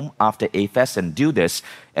go home after AFES and do this,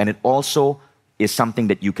 and it also is something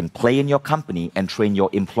that you can play in your company and train your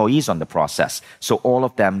employees on the process. So all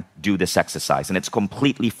of them do this exercise, and it's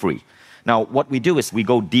completely free. Now, what we do is we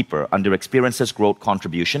go deeper under experiences, growth,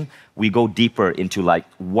 contribution. We go deeper into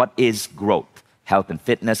what is growth, health and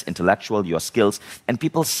fitness, intellectual, your skills, and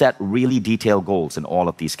people set really detailed goals in all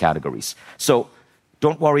of these categories. So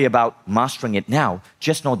don't worry about mastering it now.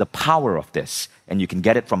 Just know the power of this. And you can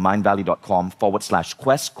get it from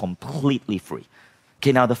mindvalley.com/Quest completely free.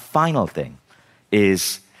 Okay, now the final thing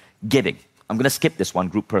is giving. I'm going to skip this one,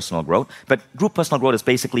 group personal growth. But group personal growth is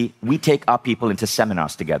basically we take our people into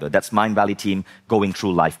seminars together. That's Mind Valley team going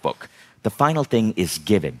through Life Book. The final thing is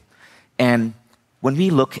giving. And when we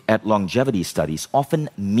look at longevity studies, often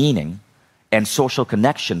meaning and social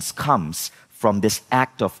connections comes from this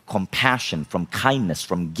act of compassion, from kindness,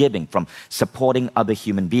 from giving, from supporting other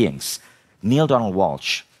human beings. Neil Donald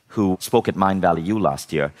Walsh, who spoke at Mind Valley U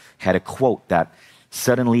last year, had a quote that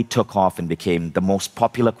suddenly took off and became the most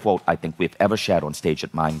popular quote I think we've ever shared on stage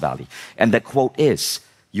at Mind Valley. And that quote is,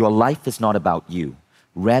 "Your life is not about you.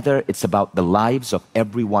 Rather, it's about the lives of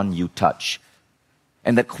everyone you touch."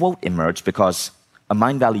 And that quote emerged because a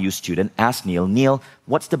Mind Valley U student asked Neil,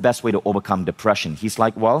 what's the best way to overcome depression? He's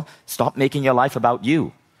like, well, stop making your life about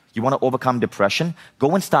you. You want to overcome depression?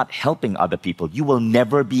 Go and start helping other people. You will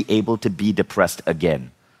never be able to be depressed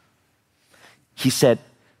again. He said,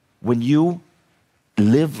 when you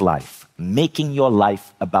live life, making your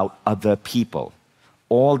life about other people,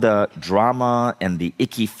 all the drama and the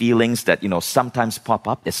icky feelings that, sometimes pop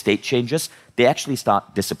up as state changes, they actually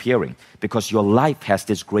start disappearing because your life has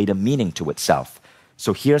this greater meaning to itself.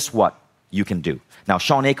 So here's what you can do. Now,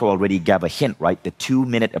 Sean Aker already gave a hint, right? The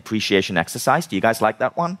 2-minute appreciation exercise. Do you guys like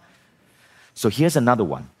that one? So here's another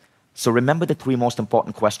one. So remember the 3 most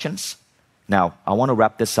important questions? Now, I want to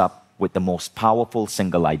wrap this up with the most powerful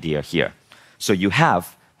single idea here. So you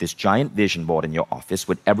have this giant vision board in your office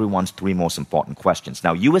with everyone's 3 most important questions.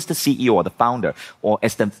 Now, you as the CEO or the founder or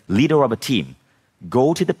as the leader of a team,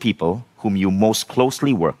 go to the people whom you most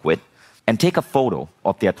closely work with and take a photo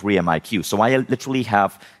of their 3MIQ. So I literally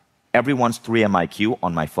have everyone's 3MIQ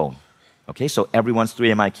on my phone. Okay, so everyone's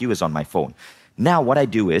 3MIQ is on my phone. Now what I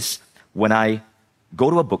do is, when I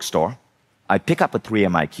go to a bookstore, I pick up a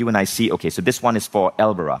 3MIQ and I see, okay, so this one is for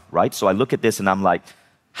Elvira, right? So I look at this and I'm like,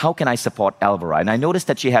 how can I support Elvira? And I noticed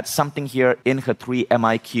that she had something here in her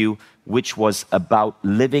 3MIQ which was about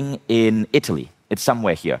living in Italy. It's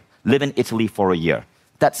somewhere here. Live in Italy for a year.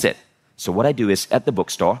 That's it. So what I do is, at the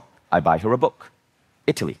bookstore, I buy her a book,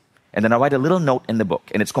 Italy. And then I write a little note in the book,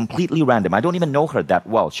 and it's completely random. I don't even know her that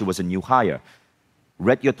well. She was a new hire.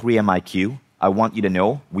 Read your 3MIQ. I want you to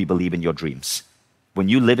know we believe in your dreams. When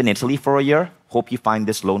you live in Italy for a year, hope you find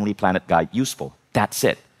this Lonely Planet guide useful. That's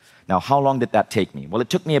it. Now, how long did that take me? Well, it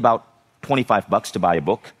took me about $25 to buy a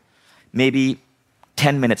book, maybe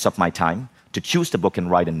 10 minutes of my time to choose the book and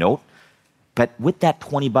write a note. But with that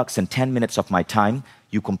 $20 and 10 minutes of my time,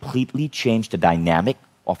 you completely change the dynamic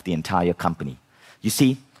of the entire company. You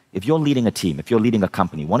see, if you're leading a team, if you're leading a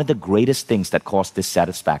company, one of the greatest things that cause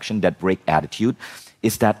dissatisfaction, that break attitude,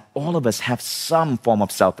 is that all of us have some form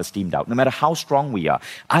of self-esteem doubt. No matter how strong we are,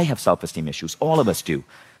 I have self-esteem issues. All of us do.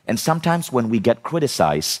 And sometimes when we get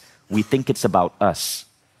criticized, we think it's about us.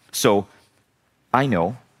 So I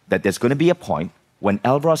know that there's going to be a point when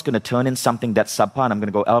Elvira's going to turn in something that's subpar, and I'm going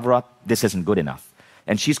to go, Elvira, this isn't good enough.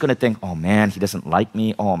 And she's going to think, oh man, he doesn't like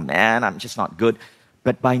me. Oh man, I'm just not good.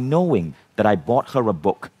 But by knowing that I bought her a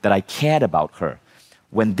book, that I cared about her,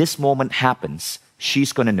 when this moment happens,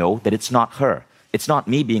 she's going to know that it's not her. It's not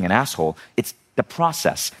me being an asshole. It's the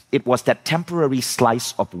process. It was that temporary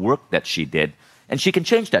slice of work that she did. And she can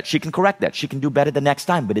change that. She can correct that. She can do better the next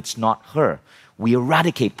time, but it's not her. We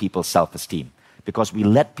eradicate people's self-esteem because we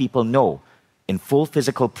let people know in full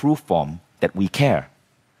physical proof form that we care.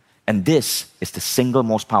 And this is the single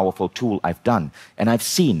most powerful tool I've done. And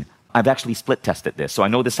I've actually split tested this. So I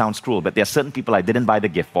know this sounds cruel, but there are certain people I didn't buy the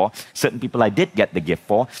gift for, certain people I did get the gift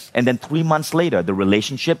for, and then 3 months later, the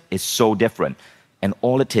relationship is so different. And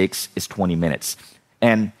all it takes is 20 minutes.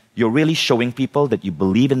 And you're really showing people that you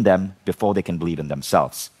believe in them before they can believe in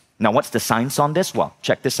themselves. Now, what's the science on this? Well,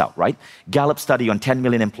 check this out, right? Gallup study on 10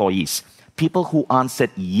 million employees. People who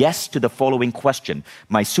answered yes to the following question,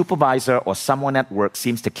 my supervisor or someone at work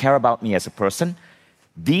seems to care about me as a person,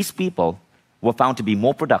 these people were found to be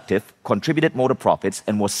more productive, contributed more to profits,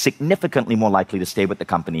 and were significantly more likely to stay with the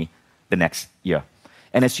company the next year.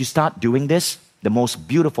 And as you start doing this, the most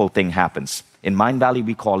beautiful thing happens. In Mind Valley,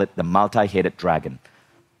 we call it the multi-headed dragon.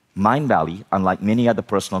 Mind Valley, unlike many other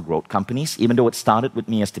personal growth companies, even though it started with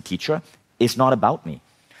me as the teacher, is not about me.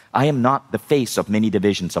 I am not the face of many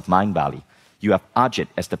divisions of Mind Valley. You have Ajit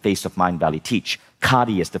as the face of Mind Valley Teach,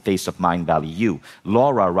 Kadi as the face of Mind Valley U,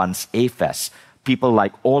 Laura runs AFES. People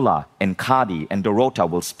like Ola and Kadi and Dorota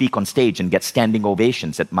will speak on stage and get standing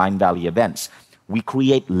ovations at Mind Valley events. We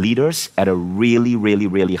create leaders at a really, really,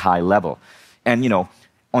 really high level. And,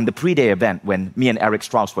 on the pre-day event, when me and Eric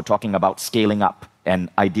Strauss were talking about scaling up and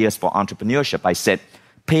ideas for entrepreneurship, I said,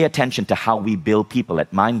 pay attention to how we build people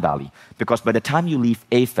at Mind Valley. Because by the time you leave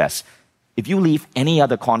AFES, if you leave any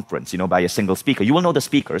other conference, by a single speaker, you will know the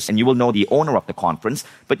speakers and you will know the owner of the conference,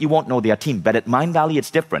 but you won't know their team. But at Mind Valley,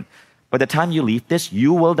 it's different. By the time you leave this,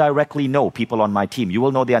 you will directly know people on my team. You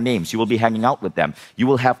will know their names. You will be hanging out with them. You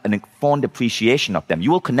will have an fond appreciation of them.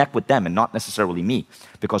 You will connect with them and not necessarily me,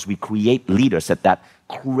 because we create leaders at that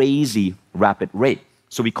crazy rapid rate.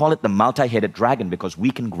 So we call it the multi-headed dragon because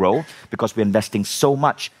we can grow because we're investing so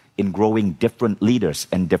much in growing different leaders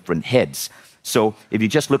and different heads. So if you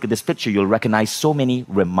just look at this picture, you'll recognize so many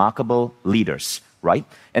remarkable leaders, right?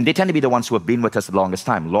 And they tend to be the ones who have been with us the longest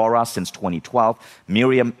time. Laura since 2012,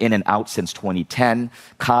 Miriam in and out since 2010,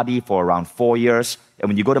 Kadi for around 4 years. And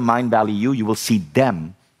when you go to Mind Valley U, you will see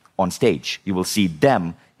them on stage. You will see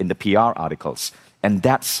them in the PR articles. And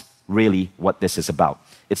that's really what this is about.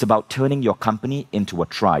 It's about turning your company into a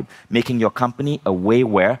tribe, making your company a way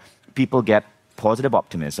where people get positive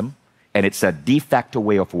optimism, and it's a de facto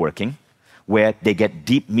way of working, where they get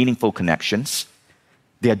deep, meaningful connections.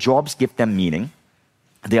 Their jobs give them meaning.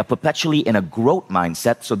 They are perpetually in a growth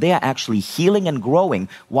mindset, so they are actually healing and growing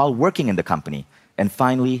while working in the company. And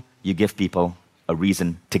finally, you give people a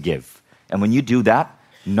reason to give. And when you do that,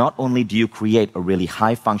 not only do you create a really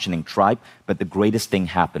high-functioning tribe, but the greatest thing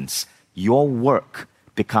happens. Your work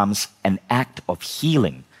becomes an act of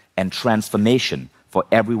healing and transformation for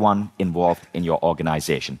everyone involved in your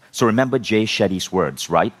organization. So remember Jay Shetty's words,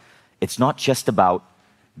 right? It's not just about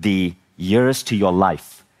the years to your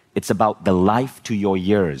life. It's about the life to your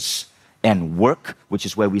years. And work, which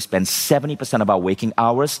is where we spend 70% of our waking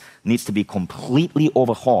hours, needs to be completely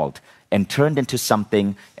overhauled and turned into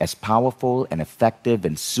something as powerful and effective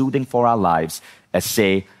and soothing for our lives as,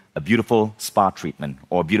 say, a beautiful spa treatment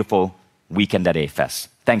or a beautiful weekend at AFES.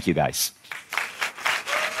 Thank you, guys.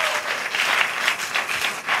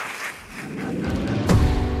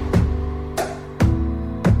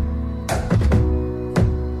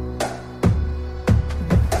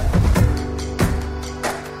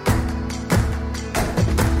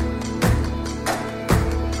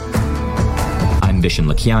 I'm Vishen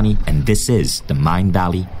Lakhiani, and this is the Mind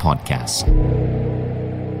Valley Podcast.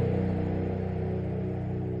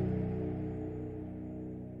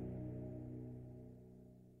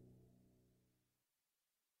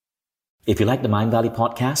 If you like the Mind Valley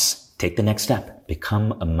Podcast, take the next step.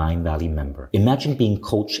 Become a Mind Valley member. Imagine being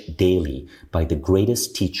coached daily by the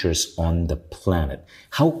greatest teachers on the planet.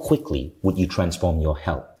 How quickly would you transform your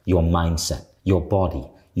health, your mindset, your body,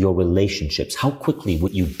 your relationships? How quickly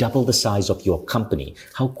would you double the size of your company?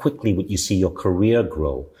 How quickly would you see your career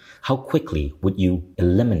grow? How quickly would you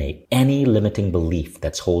eliminate any limiting belief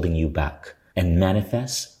that's holding you back and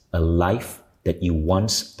manifest a life that you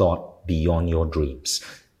once thought beyond your dreams.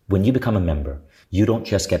 When you become a member, you don't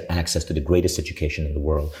just get access to the greatest education in the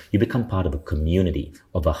world. You become part of a community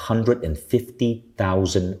of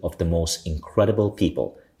 150,000 of the most incredible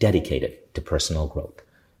people dedicated to personal growth.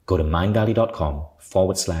 Go to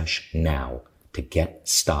mindvalley.com/now to get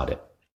started.